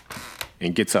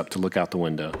and gets up to look out the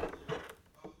window.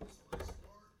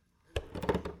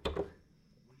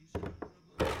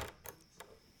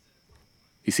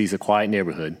 He sees a quiet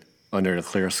neighborhood under a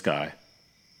clear sky.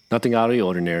 Nothing out of the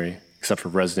ordinary, except for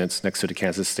residents next to the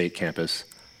Kansas State campus.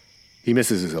 He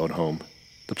misses his old home,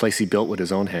 the place he built with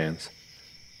his own hands.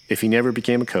 If he never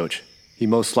became a coach, he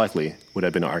most likely would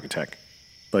have been an architect.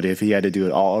 But if he had to do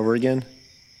it all over again,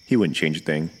 he wouldn't change a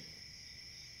thing.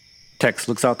 Tex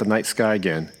looks out the night sky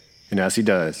again, and as he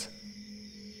does,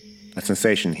 a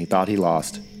sensation he thought he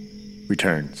lost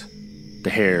returns. The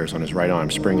hairs on his right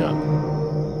arm spring up,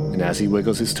 and as he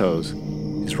wiggles his toes,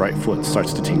 his right foot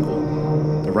starts to tingle.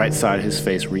 The right side of his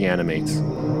face reanimates,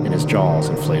 and his jaws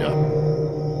inflate up.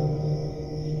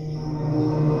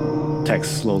 Tex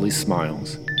slowly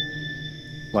smiles.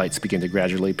 Lights begin to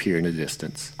gradually appear in the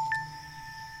distance.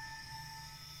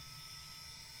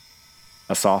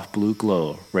 A soft blue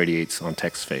glow radiates on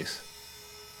Tex's face.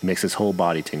 It makes his whole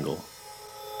body tingle.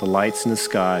 The lights in the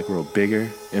sky grow bigger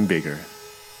and bigger.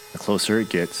 The closer it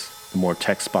gets, the more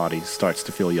Tex's body starts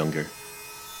to feel younger.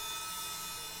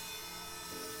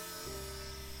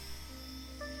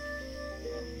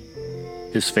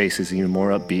 His face is even more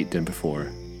upbeat than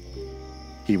before.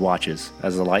 He watches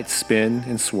as the lights spin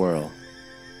and swirl,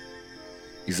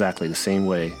 exactly the same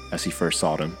way as he first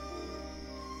saw them.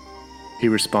 He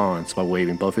responds by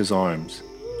waving both his arms,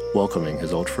 welcoming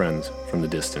his old friends from the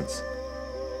distance.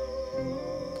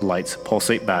 The lights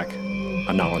pulsate back,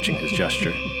 acknowledging his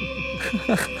gesture.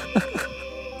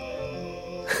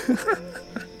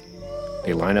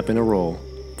 They line up in a roll,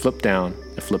 flip down,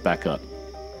 and flip back up.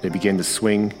 They begin to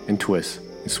swing and twist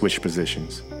and switch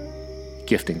positions,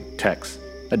 gifting Tex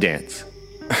a dance.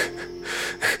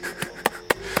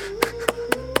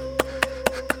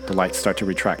 The lights start to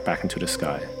retract back into the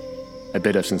sky. A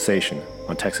bit of sensation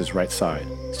on Tex's right side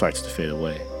starts to fade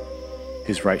away.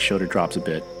 His right shoulder drops a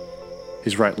bit.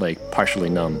 His right leg partially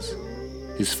numbs.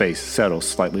 His face settles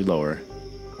slightly lower.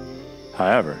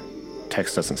 However,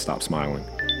 Tex doesn't stop smiling.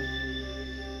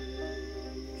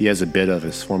 He has a bit of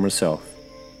his former self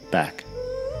back.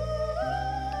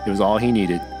 It was all he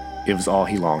needed. It was all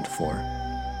he longed for.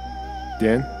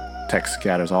 Then, Tex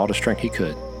gathers all the strength he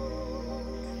could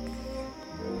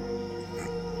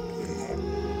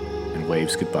and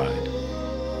waves goodbye.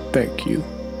 Thank you.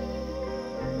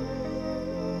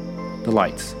 The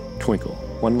lights twinkle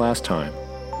one last time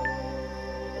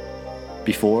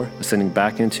before ascending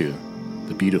back into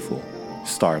the beautiful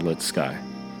starlit sky.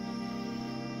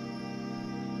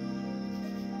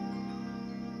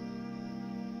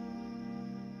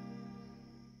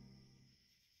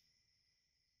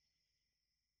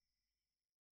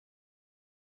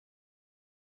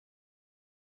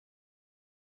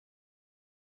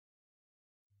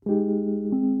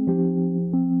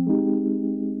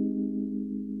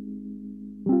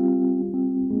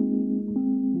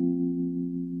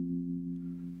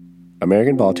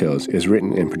 American Ball Tales is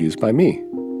written and produced by me,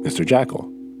 Mr.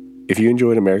 Jackal. If you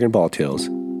enjoyed American Ball Tales,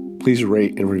 please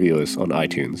rate and review us on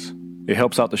iTunes. It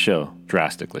helps out the show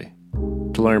drastically.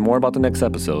 To learn more about the next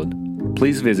episode,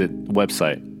 please visit the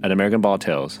website at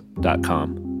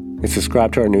AmericanBallTales.com. And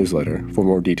subscribe to our newsletter for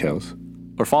more details.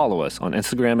 Or follow us on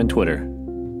Instagram and Twitter.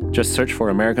 Just search for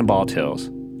American Ball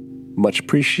Tales. Much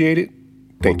appreciated.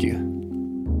 Thank you.